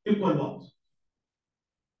prime equal what?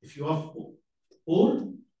 If you have or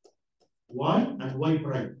y and y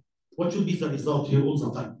prime, what should be the result here all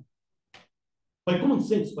the time? By common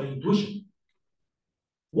sense, by intuition.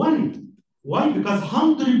 1. Why? Because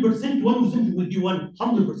 100% one of them will be 1,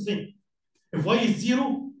 100%. If y is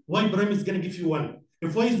 0, y prime is going to give you 1.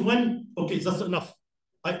 If y is 1, okay, that's enough.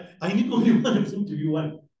 I need only one of them to be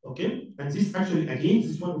 1. Okay? And this actually, again,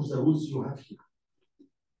 this is one of the rules you have here.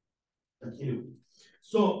 But anyway.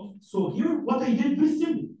 So here, what I did very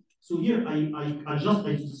simple. So here I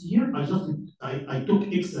took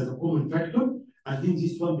x as a common factor, and then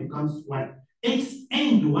this one becomes 1. X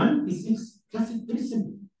and 1 is x. That's it, very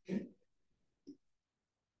simple. Okay.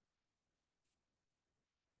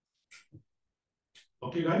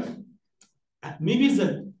 Okay, guys. Maybe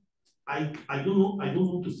that I don't know. I don't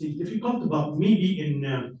want to say difficult, but maybe in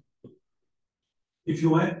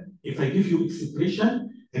if I give you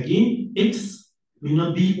expression again, x may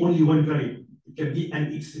not be only one variable. It can be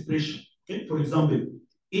an expression. Okay. For example,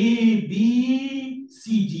 a b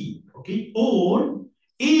c d. Okay, or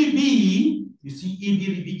a b. You see a b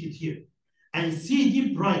repeated here, and c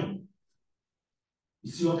d prime.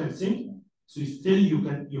 You see what I'm saying? So still you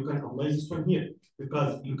can apply this one here,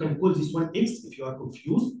 because you can call this one x if you are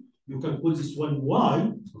confused. You can call this one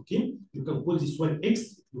y, okay? You can call this one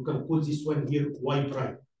x. You can call this one here y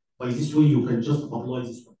prime. By this way, you can just apply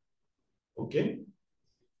this one, okay?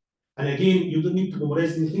 And again, you don't need to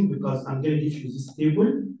memorize anything because I'm going to give you this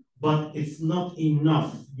table, but it's not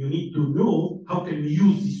enough. You need to know how can we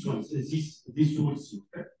use this one, these rules.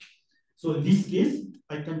 Okay? So in this case,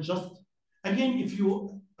 I can just Again, if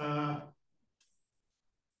you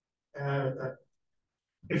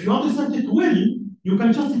understand it well, you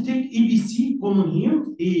can just take ABC common here,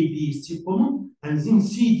 ABC common, and then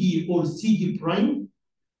CD or CD prime.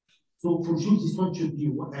 So for sure this one should be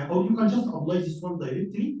one, or you can just apply this one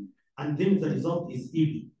directly, and then the result is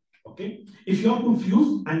AB. Okay. If you are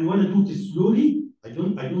confused and you want to do this slowly, I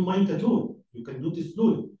don't mind at all. You can do this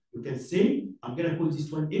slowly. You can say, I'm gonna call this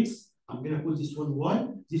one X, I'm gonna call this one Y,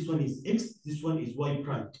 this one is X, this one is Y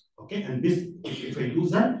prime. Okay, and this, if I do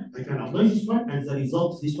that, I can apply this one, and the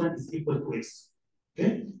result, this one is equal to X.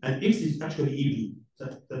 Okay, and X is actually AB.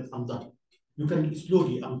 That I'm done. You can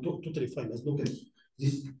slowly, I'm totally fine as long as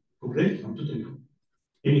this correct, I'm totally fine.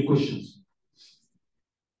 Any questions?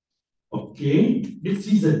 Okay, let's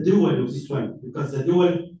see the dual of this one, because the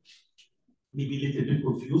dual may be a little bit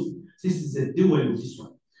confused. This is the dual of this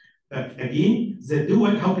one. Again, the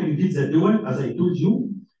dual, how can you get the dual? As I told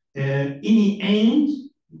you, any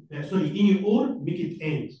or, make it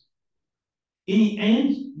and. Any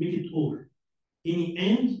and, make it or. Any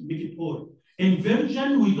and, make it or.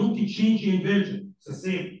 Inversion, we don't change inversion. It's the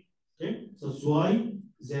same. Okay, so that's why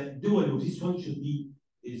the dual of this one should be,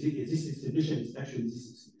 this expression is actually this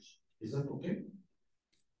expression. Is that okay?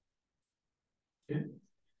 Okay.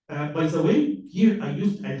 By the way, here I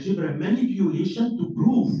used algebra manipulation to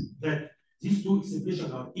prove that these two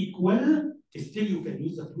expressions are equal. Still, you can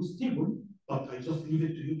use the truth table, but I just leave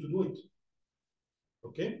it to you to do it.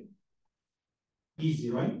 Okay? Easy,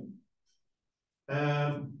 right?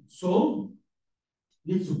 So,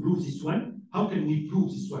 let's prove this one. How can we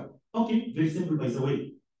prove this one? Okay, very simple, by the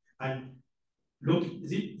way. And look,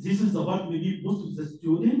 this is the part maybe most of the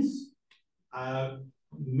students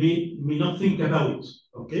may not think about.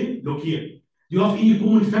 Okay, look here. Do you have any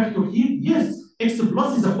common factor here? Yes, x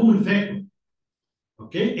plus is a common factor.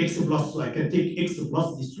 Okay, x plus, so I can take x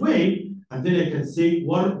plus this way, and then I can say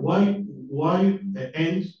y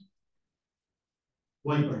and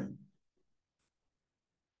y prime.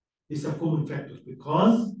 These are common factors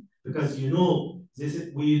because you know this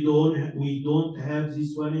is, we don't have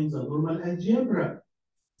this one in the normal algebra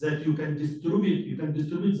that you can distribute. You can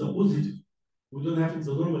distribute the positive. We don't have it in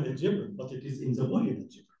the normal algebra, but it is in the Boolean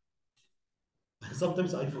algebra.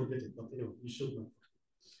 Sometimes I forget it, but anyway, you should know.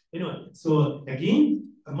 Anyway, so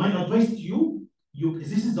again, my advice to you,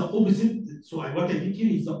 this is the opposite. So what I did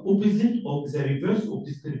here is the opposite of the reverse of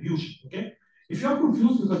distribution. Okay. If you are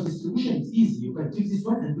confused because distribution is easy, you can take this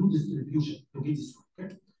one and do distribution to get this one.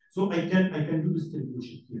 Okay. So I can do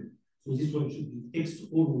distribution here. So this one should be x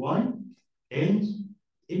or y and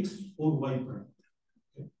x or y prime.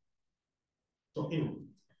 Okay. So anyway,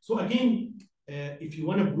 so again, if you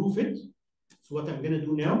want to prove it, so what I'm going to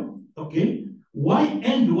do now, okay, y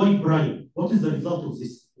and y prime. What is the result of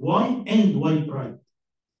this? Y and y prime.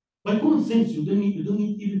 By common sense, you don't need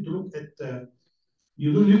even to look at.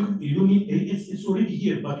 You don't need. It's already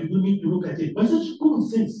here, but you don't need to look at it. By such common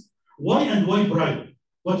sense, y and y prime.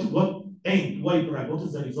 What and y prime? What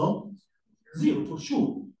is the result? 0 for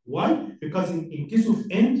sure. Why? Because in case of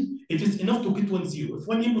and, it is enough to get 1 0. If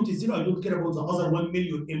one input is 0, I don't care about the other 1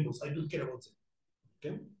 million inputs. I don't care about them.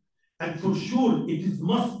 Okay. And for sure, it is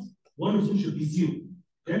must. One of them should be 0.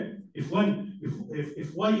 Okay. If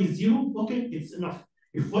y is 0, okay, it's enough.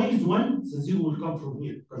 If y is 1, the 0 will come from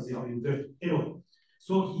here because they are inverted. Anyway,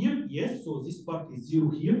 so here, yes, so this part is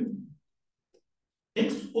 0 here.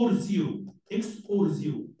 X or 0. X or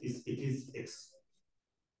 0 it is x.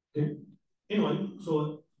 Okay. Anyway,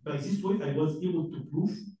 so by this way, I was able to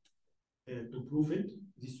prove it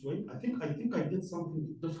this way. I think I did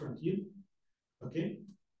something different here. Okay.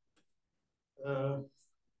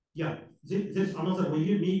 Yeah, there's another way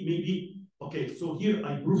here. Maybe okay. So here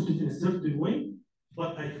I proved it in a certain way,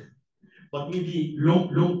 but maybe little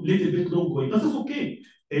bit long way. This is okay.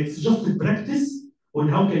 It's just a practice on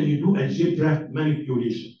how can you do algebra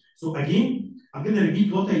manipulation. So again, I'm gonna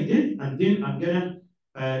repeat what I did, and then I'm gonna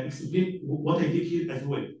explain what I did here as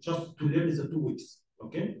well, just to learn the 2 ways.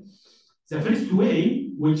 Okay. The first way,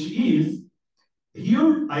 which is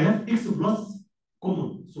here, I have x plus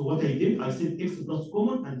common. So what I did, I said x plus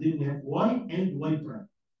common, and then we have y and y prime.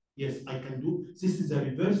 Yes, I can do. This is the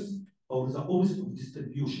reverse or the opposite of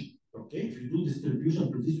distribution. Okay, if you do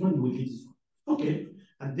distribution to this one, you will get this one. Okay,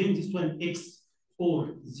 and then this one x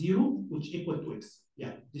or 0, which equal to x.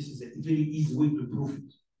 Yeah, this is a very easy way to prove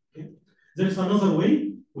it. Okay, there is another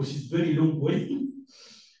way, which is very long way,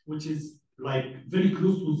 which is like very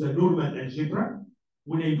close to the normal algebra.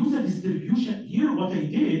 When I do the distribution here, what I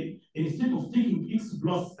did, instead of taking x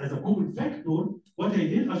plus as a common factor, what I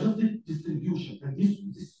did, I just did distribution. And this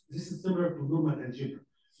is similar to normal algebra.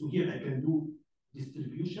 So here I can do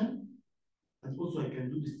distribution and also I can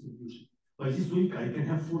do distribution. By this way, I can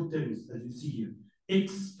have 4 terms, as you see here.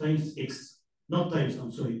 X times X, not times,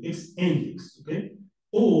 I'm sorry, X and X, okay?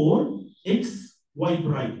 Or X, Y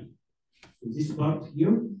prime. So this part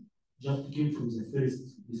here just came from the first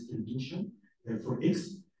distribution for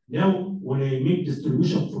X. Now, when I make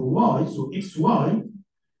distribution for Y, so XY,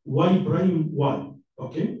 Y prime Y,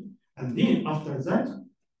 okay? And then after that,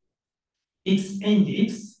 X and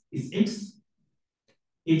X is X,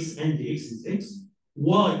 X and X is X,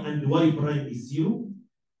 Y and Y prime is 0.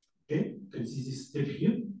 Okay, you can see this step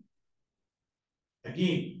here.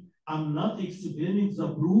 Again, I'm not explaining the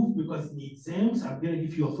proof because in the exams, I'm going to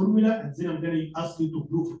give you a formula and then I'm going to ask you to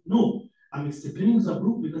prove it. No, I'm explaining the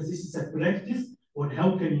proof because this is a practice on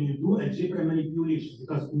how can you do algebra manipulation.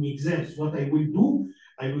 Because in the exams, what I will do,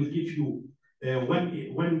 I will give you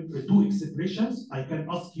two expressions. I can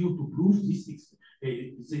ask you to prove these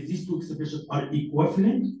two expressions are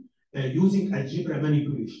equivalent using algebra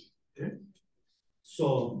manipulation. Okay.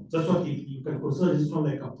 So that's what you can consider this one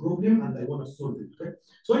like a problem, and I want to solve it. Okay.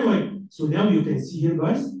 So anyway, so now you can see here,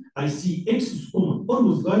 guys. I see X is common.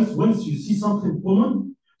 Always, guys, once you see something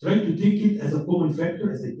common, try to take it as a common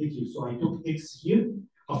factor as I take here. So I took X here.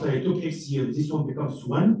 After I took X here, this one becomes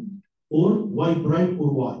 1 or Y prime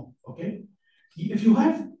or Y. Okay. If you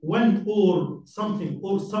have 1 or something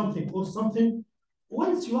or something or something,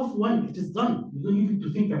 once you have 1, it is done. You don't need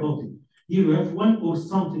to think about it. Here you have 1 or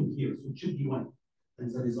something here, so it should be 1.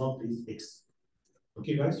 And the result is X.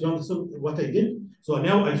 Okay, guys, you understand what I did? So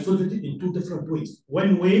now I solved it in 2 different ways.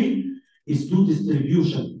 One way is do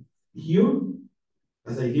distribution here,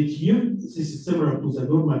 as I did here. This is similar to the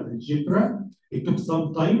normal algebra. It took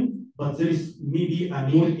some time, but there is maybe a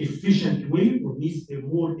more efficient way, or needs a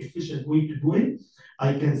more efficient way to do it.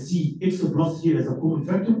 I can see X plus here as a common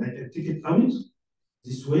factor. I can take it out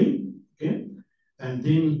this way, okay? And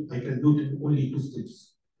then I can do it in only 2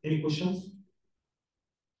 steps. Any questions?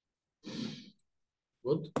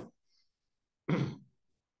 Good.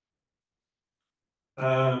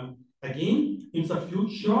 Again, in the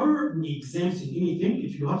future, in exams, in anything,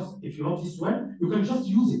 if you have this one, you can just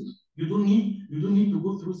use it. You don't need to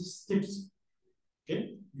go through these steps.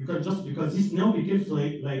 Okay, you can just, because this now becomes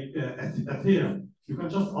like a theorem. You can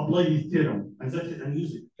just apply the theorem and that is and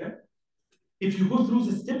use it. Okay. If you go through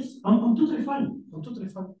the steps, I'm totally fine. I'm totally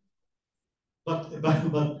fine. But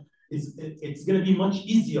it's gonna be much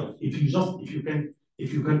easier if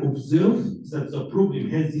you can observe that the problem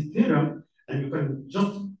has this theorem and you can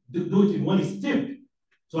just do it in 1 step.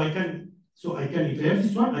 So I can, if I have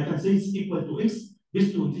this one, I can say it's equal to X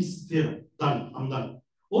based on this theorem. Done, I'm done.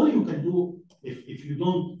 Or you can do, if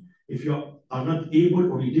you are not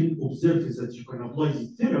able or you didn't observe that you can apply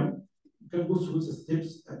this theorem, you can go through the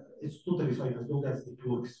steps. It's totally fine as long as it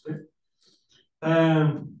works. Okay?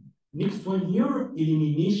 Next one here,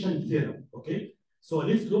 elimination theorem. Okay, so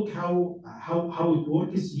let's look how it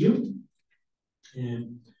works here.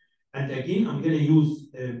 And again, I'm going to use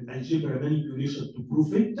algebra manipulation to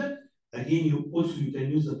prove it. Again, you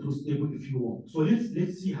can use the truth table if you want. So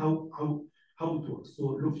let's see how it works. So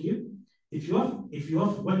look here. If you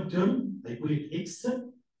have one term, I call it X,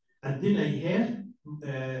 and then I have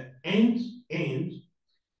and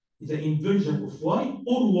the inversion of Y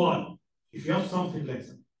or Y. If you have something like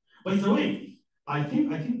that. By the way, I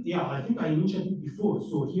think I mentioned it before.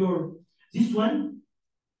 So here, this one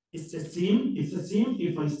is the same. It's the same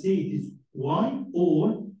if I say it is Y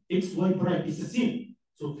or XY prime. It's the same.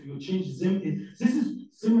 So if you change them, this is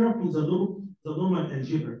similar to the normal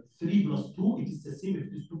algebra. 3 plus 2, it is the same if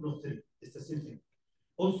it is 2 plus 3. It's the same thing.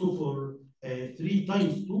 Also for 3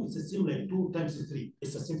 times 2, it's the same like 2 times 3.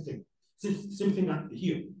 It's the same thing. Same thing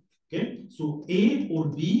here. Okay. So A or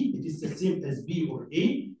B, it is the same as B or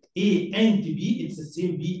A. A and B, it's the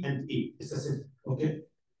same B and A. It's the same. Okay.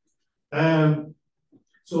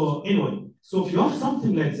 So anyway, so if you have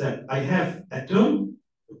something like that, I have a term.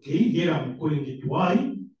 Okay, here I'm calling it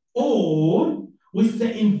Y, or with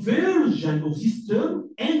the inversion of this term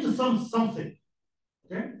and something.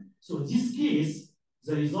 Okay. So in this case,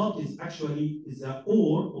 the result is actually the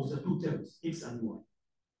OR of the 2 terms, X and Y.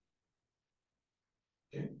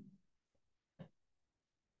 Okay.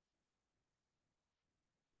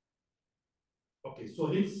 Okay, so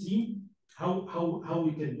let's see how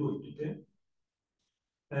we can do it. Okay.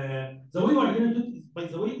 The way we're going to do it, by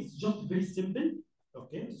the way, it's just very simple.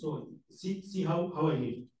 Okay, so see how I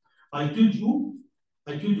made it. I told you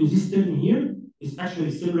this term here is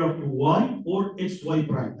actually similar to Y or XY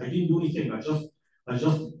prime. I didn't do anything. I just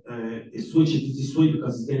switch it this way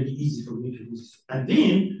because it's going to be easy for me to do this. And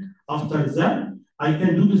then after that, I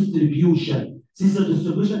can do distribution. Since the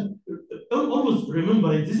distribution, always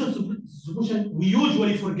remember it. This distribution we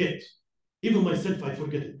usually forget. Even myself, I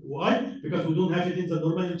forget it. Why? Because we don't have it in the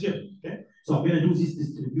normal algebra. Okay. So I'm gonna do this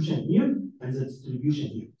distribution here and the distribution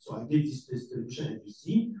here. So I did this distribution and you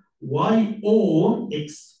see y or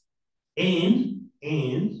x and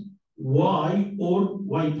y or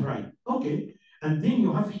y prime. Okay. And then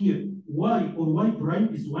you have here y or y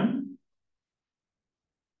prime is 1.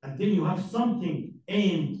 And then you have something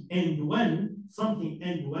and 1, something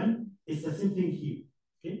and 1 is the same thing here.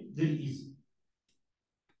 Okay, very easy.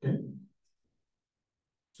 Okay.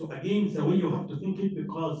 So again, the way you have to think it,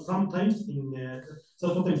 because sometimes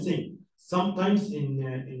that's what I'm saying. Sometimes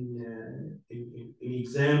in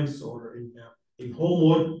exams or in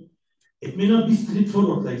homework, it may not be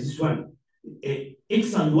straightforward like this one.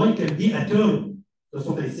 X and Y can be a term. That's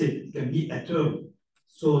what I said. It can be a term.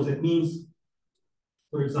 So that means,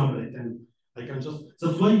 for example, I can just,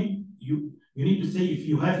 that's why you need to say, if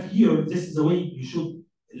you have here, this is the way you should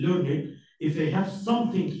learn it. If I have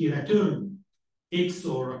something here, a term, X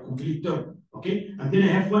or a complete term, okay? And then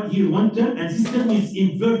I have one term, and this term is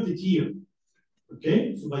inverted here,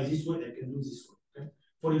 okay? So by this way, I can do this one, okay?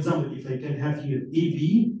 For example, if I can have here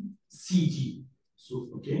AB, CD, so,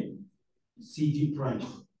 okay? CD prime,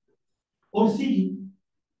 or CD,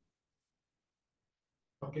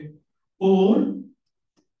 okay? Or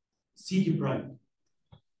CD prime.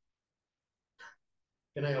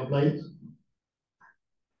 Can I apply it?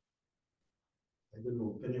 I don't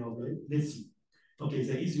know. Can I apply it? Let's see. Okay,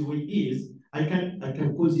 the easy way is I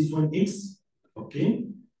can call this one X, okay?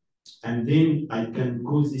 And then I can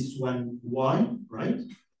call this one Y, right?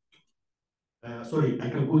 Sorry, I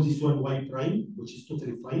can call this one Y prime, which is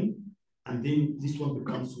totally fine. And then this one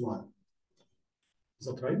becomes Y. Is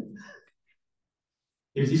that right?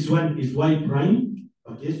 If this one is Y prime,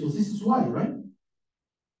 okay, so this is Y, right?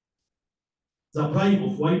 The prime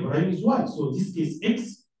of Y prime is Y. So in this case,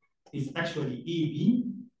 X is actually AB,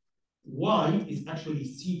 Y is actually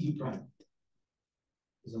CD prime.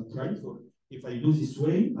 Is that right? So if I do this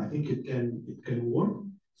way, I think it can work.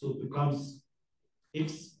 So it becomes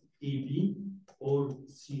X, AB, or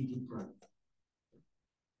CD prime.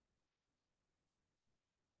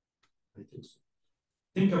 I think so.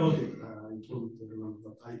 Think about it. I don't remember,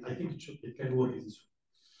 but I think it can work this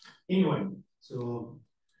way. Anyway, so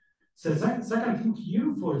second thing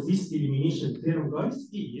here for this elimination theorem, guys,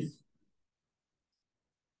 is,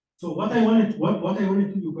 so what I wanted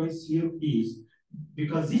to you guys here is,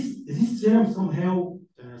 because this theorem somehow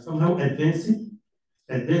advanced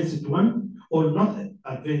one, or not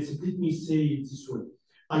advanced. Let me say it this way.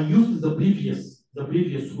 I used the previous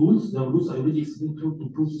rules. The rules I already explained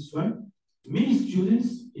to prove this one. Many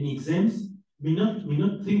students in exams may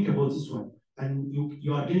not think about this one, and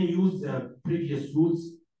you are going to use the previous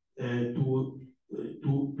rules to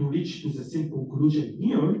reach to the same conclusion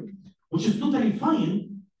here, which is totally fine.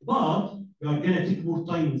 But you are going to take more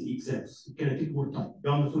time in the exams. It's going to take more time. You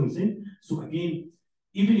understand what I'm saying? So again,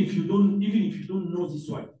 even if you don't know this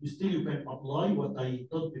one, you can apply what I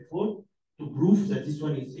taught before to prove that this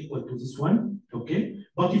one is equal to this one. Okay.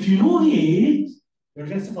 But if you know it, you're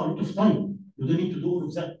going to save a lot of time. You don't need to do all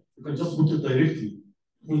of that. You can just put it directly.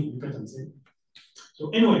 You get what I'm saying? So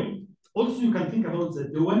anyway, also you can think about the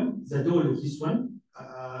dual of this one.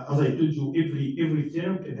 As I told you, every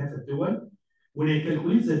theorem can have a dual. When I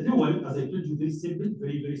calculate the dual, as I told you, very simple,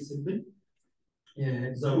 very simple.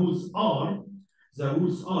 The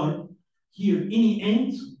rules are here, any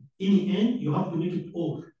end, you have to make it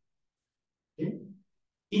OR. Okay?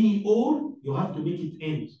 Any OR, you have to make it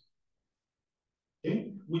end.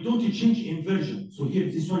 Okay? We don't change inversion. So here,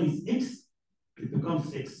 this one is X, it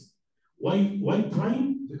becomes X. Y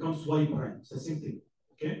prime becomes Y prime. It's the same thing.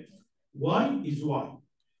 Okay? Y is Y.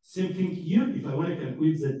 Same thing here. If I want to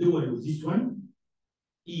calculate the dual of this one,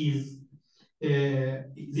 is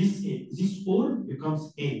this OR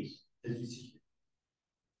becomes end, as you see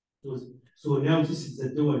here. So now this is the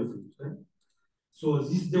dual of it. Right? So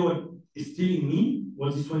this dual is telling me,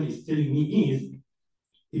 what this one is telling me is,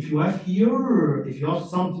 if you have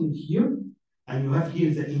something here, and you have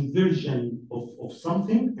here the inversion of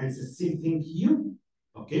something, and it's the same thing here,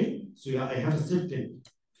 okay? So yeah, I have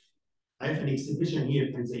an exhibition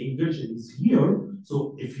here, and the inversion is here.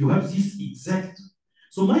 So if you have this exact,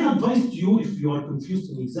 so my advice to you, if you are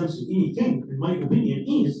confused in exams or anything, in my opinion,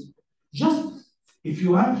 is just, if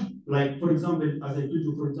you have, like, for example, as I told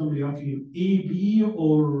you, for example, you have here AB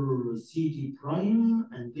or CD prime,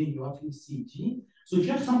 and then you have here CD. So if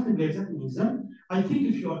you have something like that in exam, I think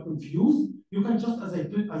if you are confused, you can just, as I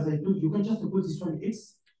told, you can just call this one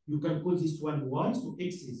X, you can call this one Y. So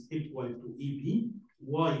X is equal to AB,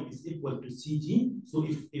 Y is equal to CD. So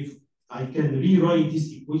if I can rewrite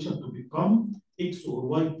this equation to become x or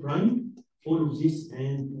y prime, all of this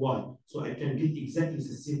and y. So I can get exactly the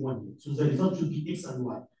same one here. So the result should be x and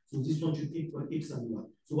y. So this one should equal x and y.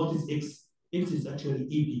 So what is x? X is actually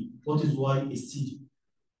AB. What is y? Is CD.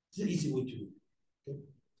 It's an easy way to do it.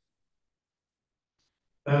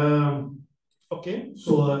 Okay. Okay,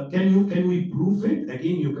 so can we prove it?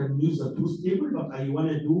 Again, you can use the truth table, but I want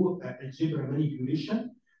to do algebra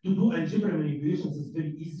manipulation. To do algebra manipulations is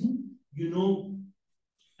very easy. You know,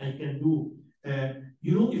 I can do,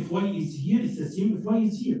 you know, if y is here, it's the same. If y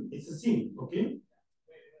is here, it's the same, okay?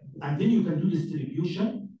 And then you can do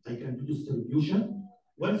distribution. I can do distribution.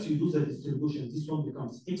 Once you do the distribution, this one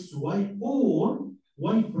becomes xy or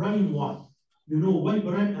y prime y. You know, y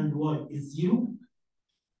prime and y is 0.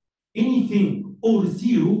 Anything or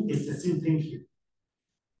 0 is the same thing here.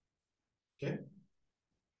 Okay.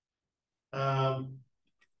 I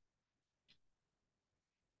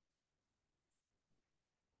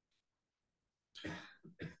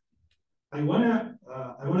wanna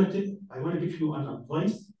give you an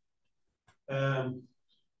advice.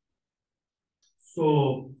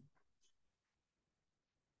 So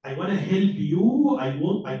I wanna help you. I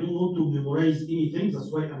don't want to memorize anything. That's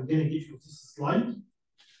why I'm gonna give you this slide.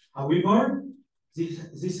 However,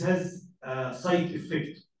 this has a side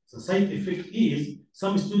effect. The side effect is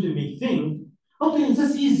some student may think, okay,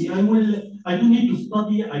 that's easy. I don't need to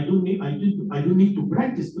study. I don't need to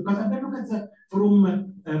practice because I'm gonna look at the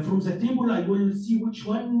from the table. I will see which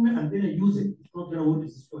one and then I use it. It's not gonna work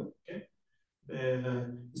this way. Okay.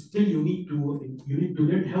 Still, you need to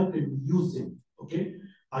learn how can we use them. Okay.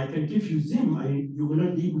 I can give you them. You will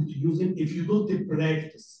not be able to use them if you don't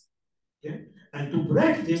practice. Okay. And to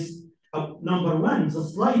practice, number one, the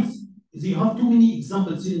slides, they have too many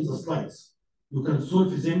examples here in the slides. You can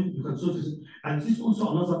solve them, And this is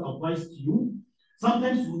also another advice to you.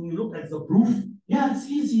 Sometimes when you look at the proof, yeah, it's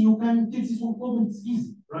easy. You can take this one problem, it's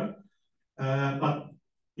easy, right? But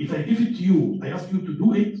if I give it to you, I ask you to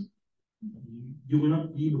do it, you will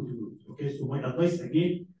not be able to do it. Okay, so my advice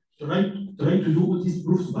again, try to do all these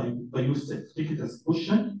proofs by yourself. Take it as a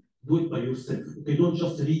question. Do it by yourself. Okay, don't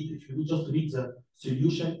just read. If you just read the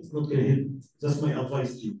solution, it's not going to help. That's my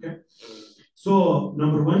advice to you. Okay. So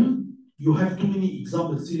number one, you have too many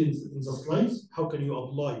examples here in the slides. How can you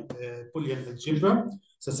apply Boolean algebra?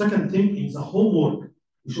 The second thing is the homework.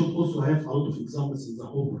 You should also have a lot of examples in the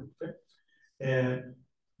homework. Okay.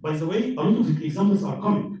 By the way, a lot of examples are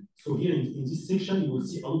coming. So here in this section, you will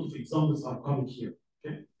see a lot of examples are coming here.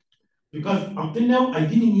 Okay. Because until now, I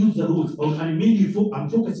didn't use the rules, or I'm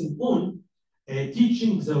focusing on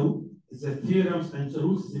teaching the theorems and the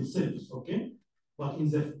rules themselves, okay? But in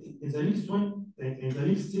the next one, in the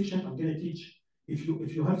next section, I'm gonna teach if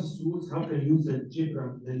you have these rules, how can you use the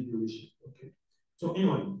algebra manipulation, okay? So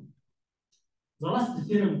anyway, the last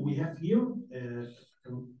theorem we have here,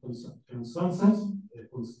 consensus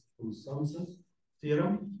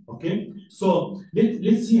theorem. Okay, so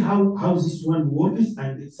let's see how this one works,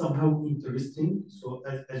 and it's somehow interesting. So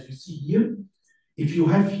as you see here, if you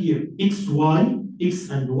have here x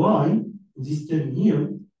and y, this term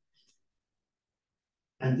here,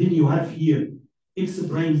 and then you have here x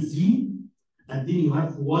prime z, and then you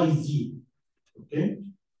have yz. Okay,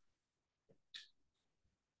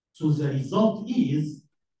 so the result is,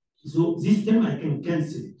 so this term I can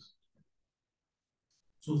cancel it.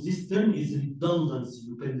 So this term is redundancy,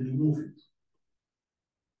 you can remove it.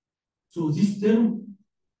 So this term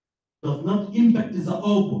does not impact the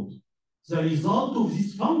output. The result of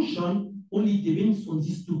this function only depends on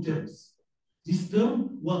these two terms. This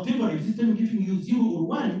term, whatever, if this term giving you 0 or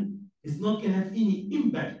 1, is not going to have any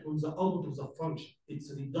impact on the output of the function.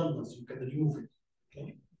 It's redundancy, you can remove it.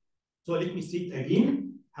 Okay. So let me say it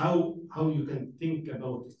again, how you can think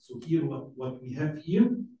about it. So here, what we have here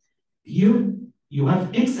you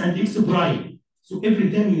have x and x prime. So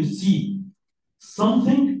every time you see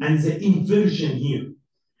something and the inversion here,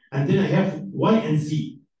 and then I have y and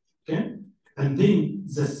z, okay? And then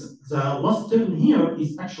the last term here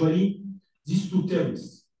is actually these two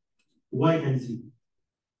terms, y and z.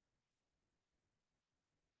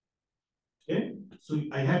 Okay, so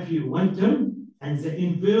I have here one term and the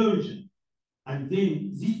inversion. And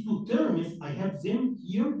then these two terms, I have them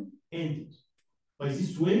here ended. By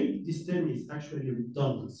this way, this term is actually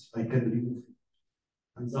redundant. I can remove it.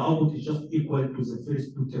 And the output is just equal to the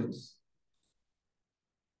first two terms.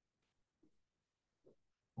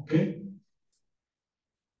 Okay?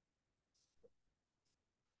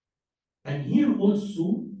 And here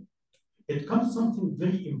also, it comes something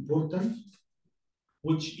very important,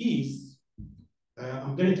 which is,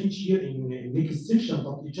 I'm going to teach here in next section,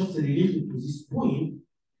 but it's just related to this point,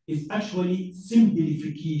 is actually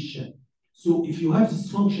simplification. So if you have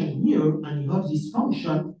this function here and you have this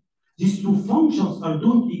function, these two functions are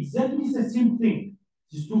doing exactly the same thing.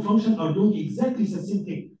 These two functions are doing exactly the same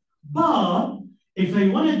thing. But if I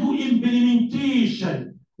want to do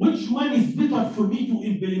implementation, which one is better for me to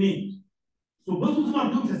implement? So both of them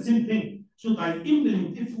are doing the same thing. Should I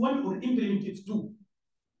implement F1 or implement F2?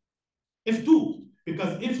 F2,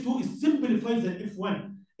 because F2 is simplified than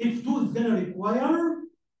F1. F2 is going to require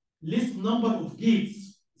less number of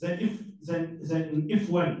gates than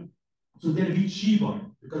F1. So they're going to be cheaper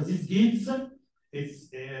because these gates,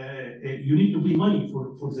 you need to pay money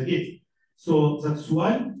for the gates. So that's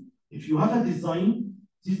why if you have a design,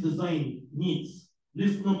 this design needs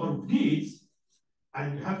less number of gates,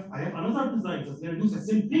 and I have another design that's going to do the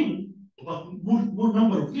same thing, but more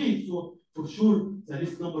number of gates. So for sure, the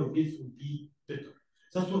less number of gates will be better.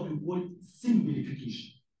 That's what we call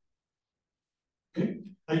simplification. Okay,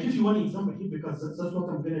 I give you one example here because that's what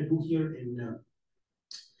I'm going to do here.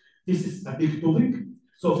 This is a big topic.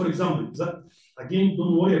 So for example, again,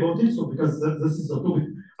 don't worry about it. So because this is a topic,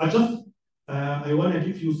 I want to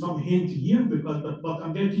give you some hint here because but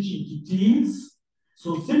I'm going to teach you details.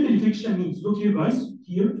 So simplification means, look here, guys.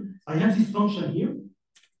 Here I have this function here.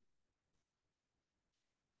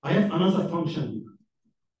 I have another function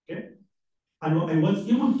here. Okay, and I was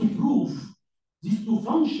able to prove these two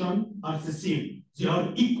functions are the same. They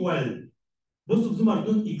are equal. Both of them are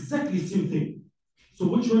doing exactly the same thing. So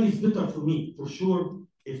which one is better for me? For sure,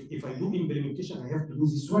 if I do implementation, I have to do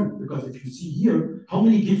this one because if you see here, how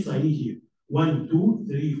many gates I need here? 1, 2,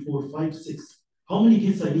 3, 4, 5, 6. How many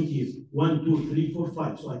gates I need here? 1, 2, 3, 4,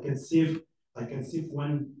 5. So I can save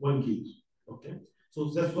one gate. Okay. So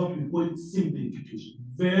that's what we call simplification.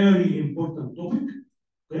 Very important topic.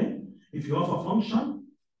 Okay. If you have a function,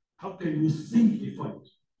 how can you simplify it?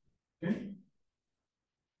 Okay.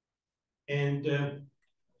 And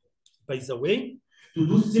by the way, to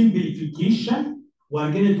do simplification,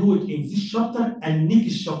 we're going to do it in this chapter and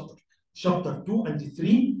next chapter. Chapter 2 and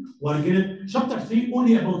 3, we're going to, chapter 3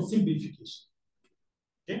 only about simplification.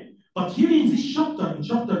 Okay? But here in this chapter, in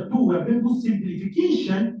chapter 2, we're going to do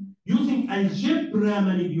simplification using algebra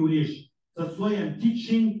manipulation. That's why I'm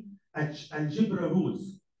teaching algebra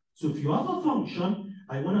rules. So if you have a function,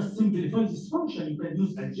 I want to simplify this function, you can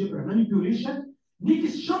use algebra manipulation.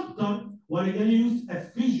 Next chapter, we're going to use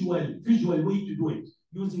a visual way to do it,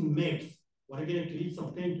 using maps. We're going to create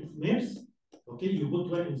some kind of maps. Okay, you put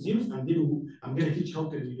 1 and 0s, and then I'm going to teach how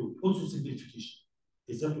can we do it. Also simplification.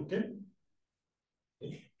 Is that okay?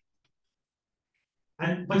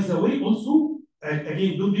 And by the way, also,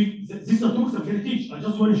 again, don't be, this is the talks I'm going to teach. I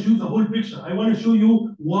just want to show you the whole picture. I want to show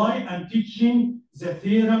you why I'm teaching the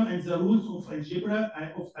theorem and the rules of algebra,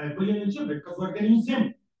 of Boolean algebra, because we're going to use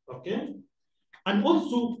them. Okay? And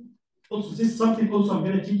also this is something also I'm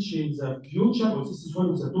going to teach in the future, or this is one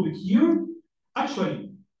of the topic here. Actually,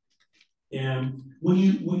 when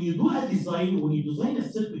you do a design, when you design a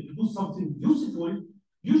circuit to do something useful,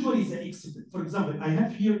 usually it's an exhibit. For example, I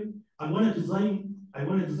have here, I want to design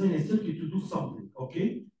a circuit to do something,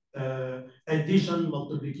 okay? Addition,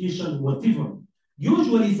 multiplication, whatever.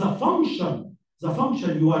 Usually the function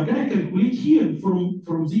you are going to calculate here from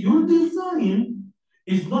your design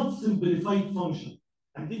is not simplified function.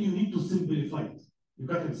 And then you need to simplify it. You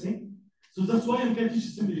got what I'm saying? So that's why I'm going to teach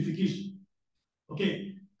simplification.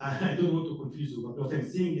 Okay, I don't want to confuse you, but what I'm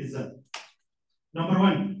saying is that, number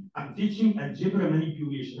one, I'm teaching algebra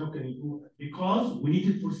manipulation. How can you do it? Because we need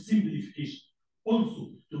it for simplification.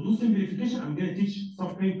 Also, to do simplification, I'm going to teach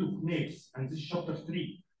some kind of maps, and this is chapter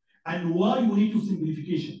 3. And why we need to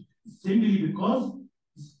simplification? Simply because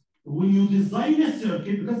when you design a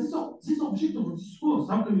circuit, because this is the objective of this course,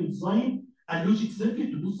 how can you design a logic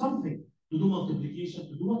circuit to do something, to do multiplication,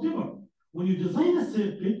 to do whatever? When you design a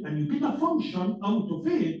circuit and you get a function out of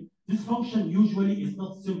it, this function usually is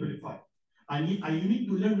not simplified. And you need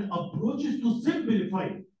to learn approaches to simplify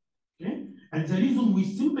it. Okay? And the reason we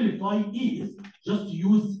simplify is just to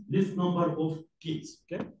use this number of gates.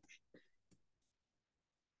 Okay?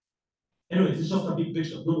 Anyway, it's just a big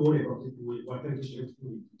picture. Don't worry about it. We're going to share everything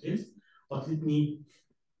in details. But let me,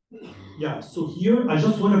 yeah, so here I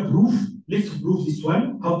just want to prove, let's prove this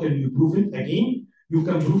one. How can you prove it? Again, you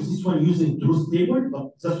can prove this one using truth table,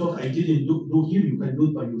 but that's what I didn't do here. You can do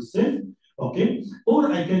it by yourself. Okay,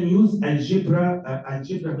 or I can use algebra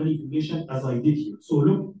manipulation as I did here. So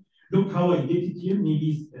look how I did it here.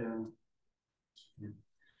 Maybe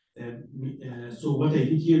so what I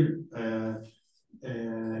did here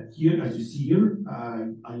here, as you see here,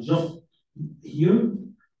 I just here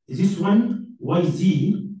this one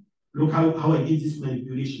YZ. Look how I did this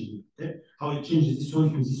manipulation here. Okay, how I change this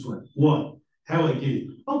one to this one. Why? How I did it.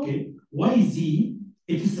 Okay, YZ,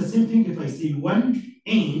 it is the same thing if I say 1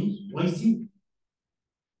 and YZ.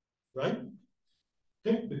 Right?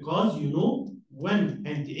 Okay, because you know 1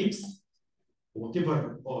 and X,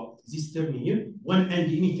 whatever or this term here, 1 and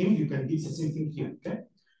anything, you can get the same thing here. Okay?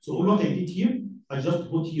 So all what I did here, I just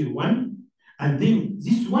put here 1, and then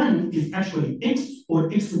this 1 is actually X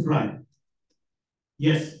or X prime.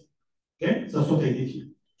 Yes. Okay, so that's what I did here.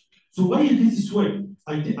 So why I did this way?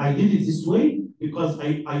 I did it this way because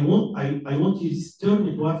I want this term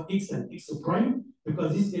to have X and X prime,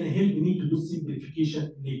 because this is going to help me to do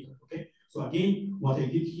simplification later. Okay. So again, what I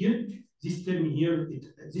did here, this term here,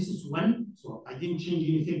 this is 1. So I didn't change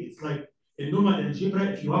anything. It's like a normal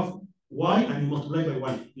algebra. If you have Y and you multiply by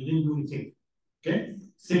 1, you didn't do anything. Okay.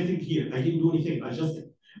 Same thing here. I didn't do anything. I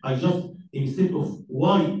just instead of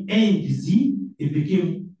Y and Z, it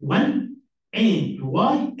became 1 and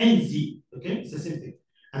Y and Z. Okay, it's the same thing.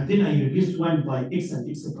 And then I replace 1 by X and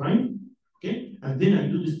X prime. Okay, and then I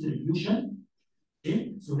do distribution.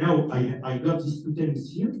 Okay, so now I got these two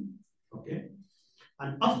terms here. Okay,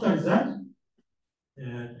 and after that,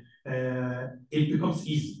 it becomes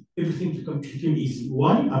easy. Everything became easy.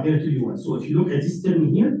 Why? I'm going to tell you why. So if you look at this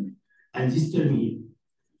term here and this term here,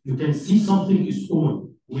 you can see something is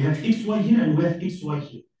common. We have XY here and we have XY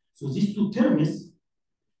here. So these two terms,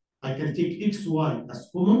 I can take XY as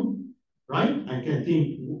common, right? I can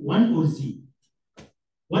take 1 or Z.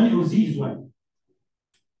 1 or Z is 1.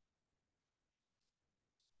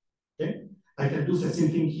 Okay? I can do the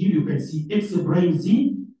same thing here. You can see X prime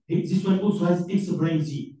Z. This one also has X prime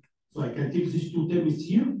Z. So I can take these two terms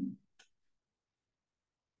here.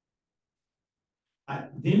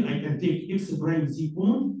 Then I can take X prime Z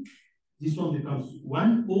common. This one becomes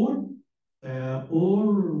 1 or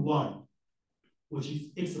Y, which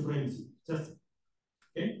is X prime Z. That's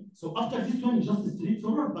okay. So after this one is just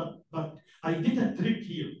straightforward, but I did a trick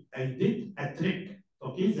here. I did a trick.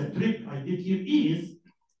 Okay, the trick I did here is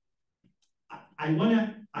I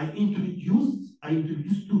introduced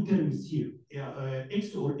two terms here,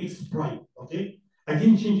 X or X prime. Okay, I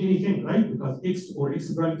didn't change anything, right? Because X or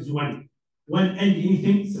X prime is 1. 1 and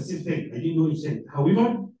anything, it's the same thing. I didn't do anything.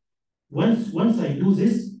 However, once I do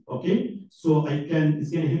this, okay, so it's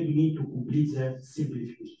gonna help me to complete the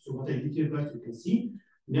simplification. So what I did here, guys, you can see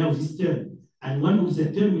now this term, and one of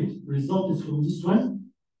the term results from this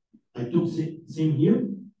one, I took the same here,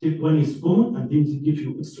 take 1 is common, and then it give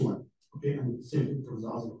you X1. Okay, and same thing for the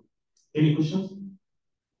other one. Any questions?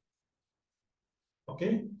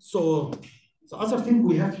 Okay, so the other thing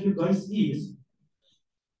we have here, guys, is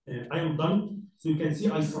I am done. So you can see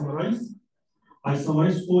I summarize all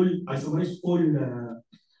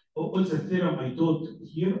the theorem I taught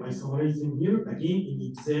here. I summarize them here again in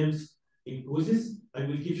exams, in quizzes. I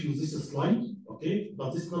will give you this slide, okay?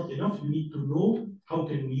 But it's not enough. You need to know how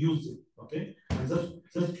can we use it, okay? And that's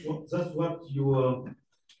what you.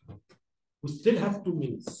 We still have 2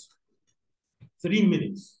 minutes, 3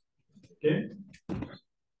 minutes, okay?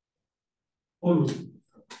 Almost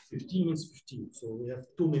 15 minutes, 15. So we have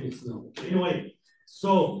 2 minutes now. Anyway,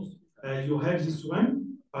 so you have this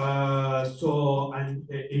one. And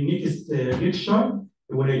in next lecture,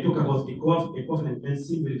 when I talk about equivalent and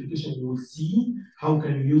simplification, you will see how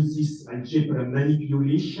can you use this algebra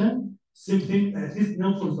manipulation. Same thing. At least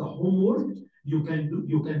now for the homework, you can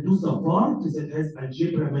do the part that has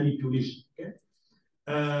algebra manipulation. Okay.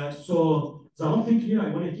 So the one thing here I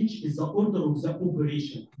want to teach is the order of the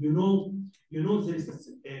operation. You know there is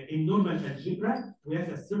in normal algebra we have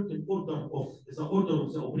a certain order of the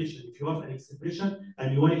operation. If you have an expression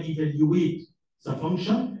and you want to evaluate the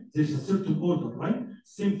function, there is a certain order, right?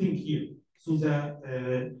 Same thing here. So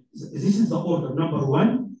this is the order. Number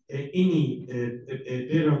 1, any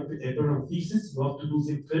parenthesis, you have to do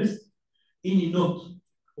them first. Any not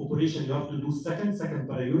operation, you have to do second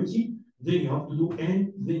priority. Then you have to do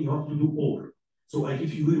and, then you have to do or. So I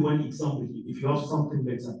give you here one example here. If you have something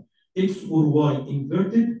like that, X or Y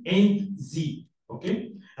inverted and Z,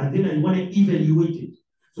 okay? And then I want to evaluate it.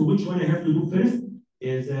 So which one I have to do first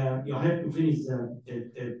is you have to finish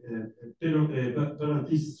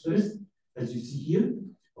parenthesis first, as you see here,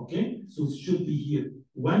 okay? So it should be here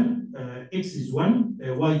 1, X is 1,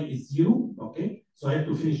 Y is 0, okay? So I have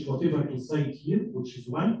to finish whatever inside here, which is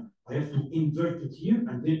 1. I have to invert it here,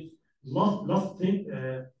 and then last thing,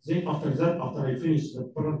 then after that, after I finish the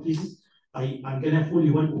parenthesis, I'm gonna have only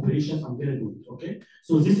one operation, I'm gonna do it, okay?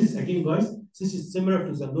 So this is, again, guys, this is similar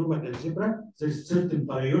to the normal algebra. There is certain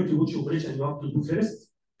priority which operation you have to do first,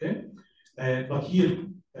 okay? But here,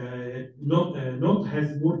 not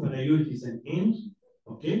has more priorities than and.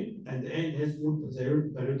 Okay, and the N has more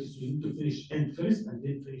priority, so you need to finish N first and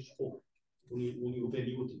then finish O when you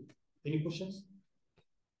evaluate it. Any questions?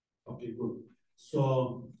 Okay, good.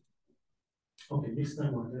 So, okay, next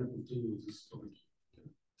time we're going to continue with this topic.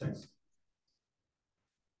 Thanks.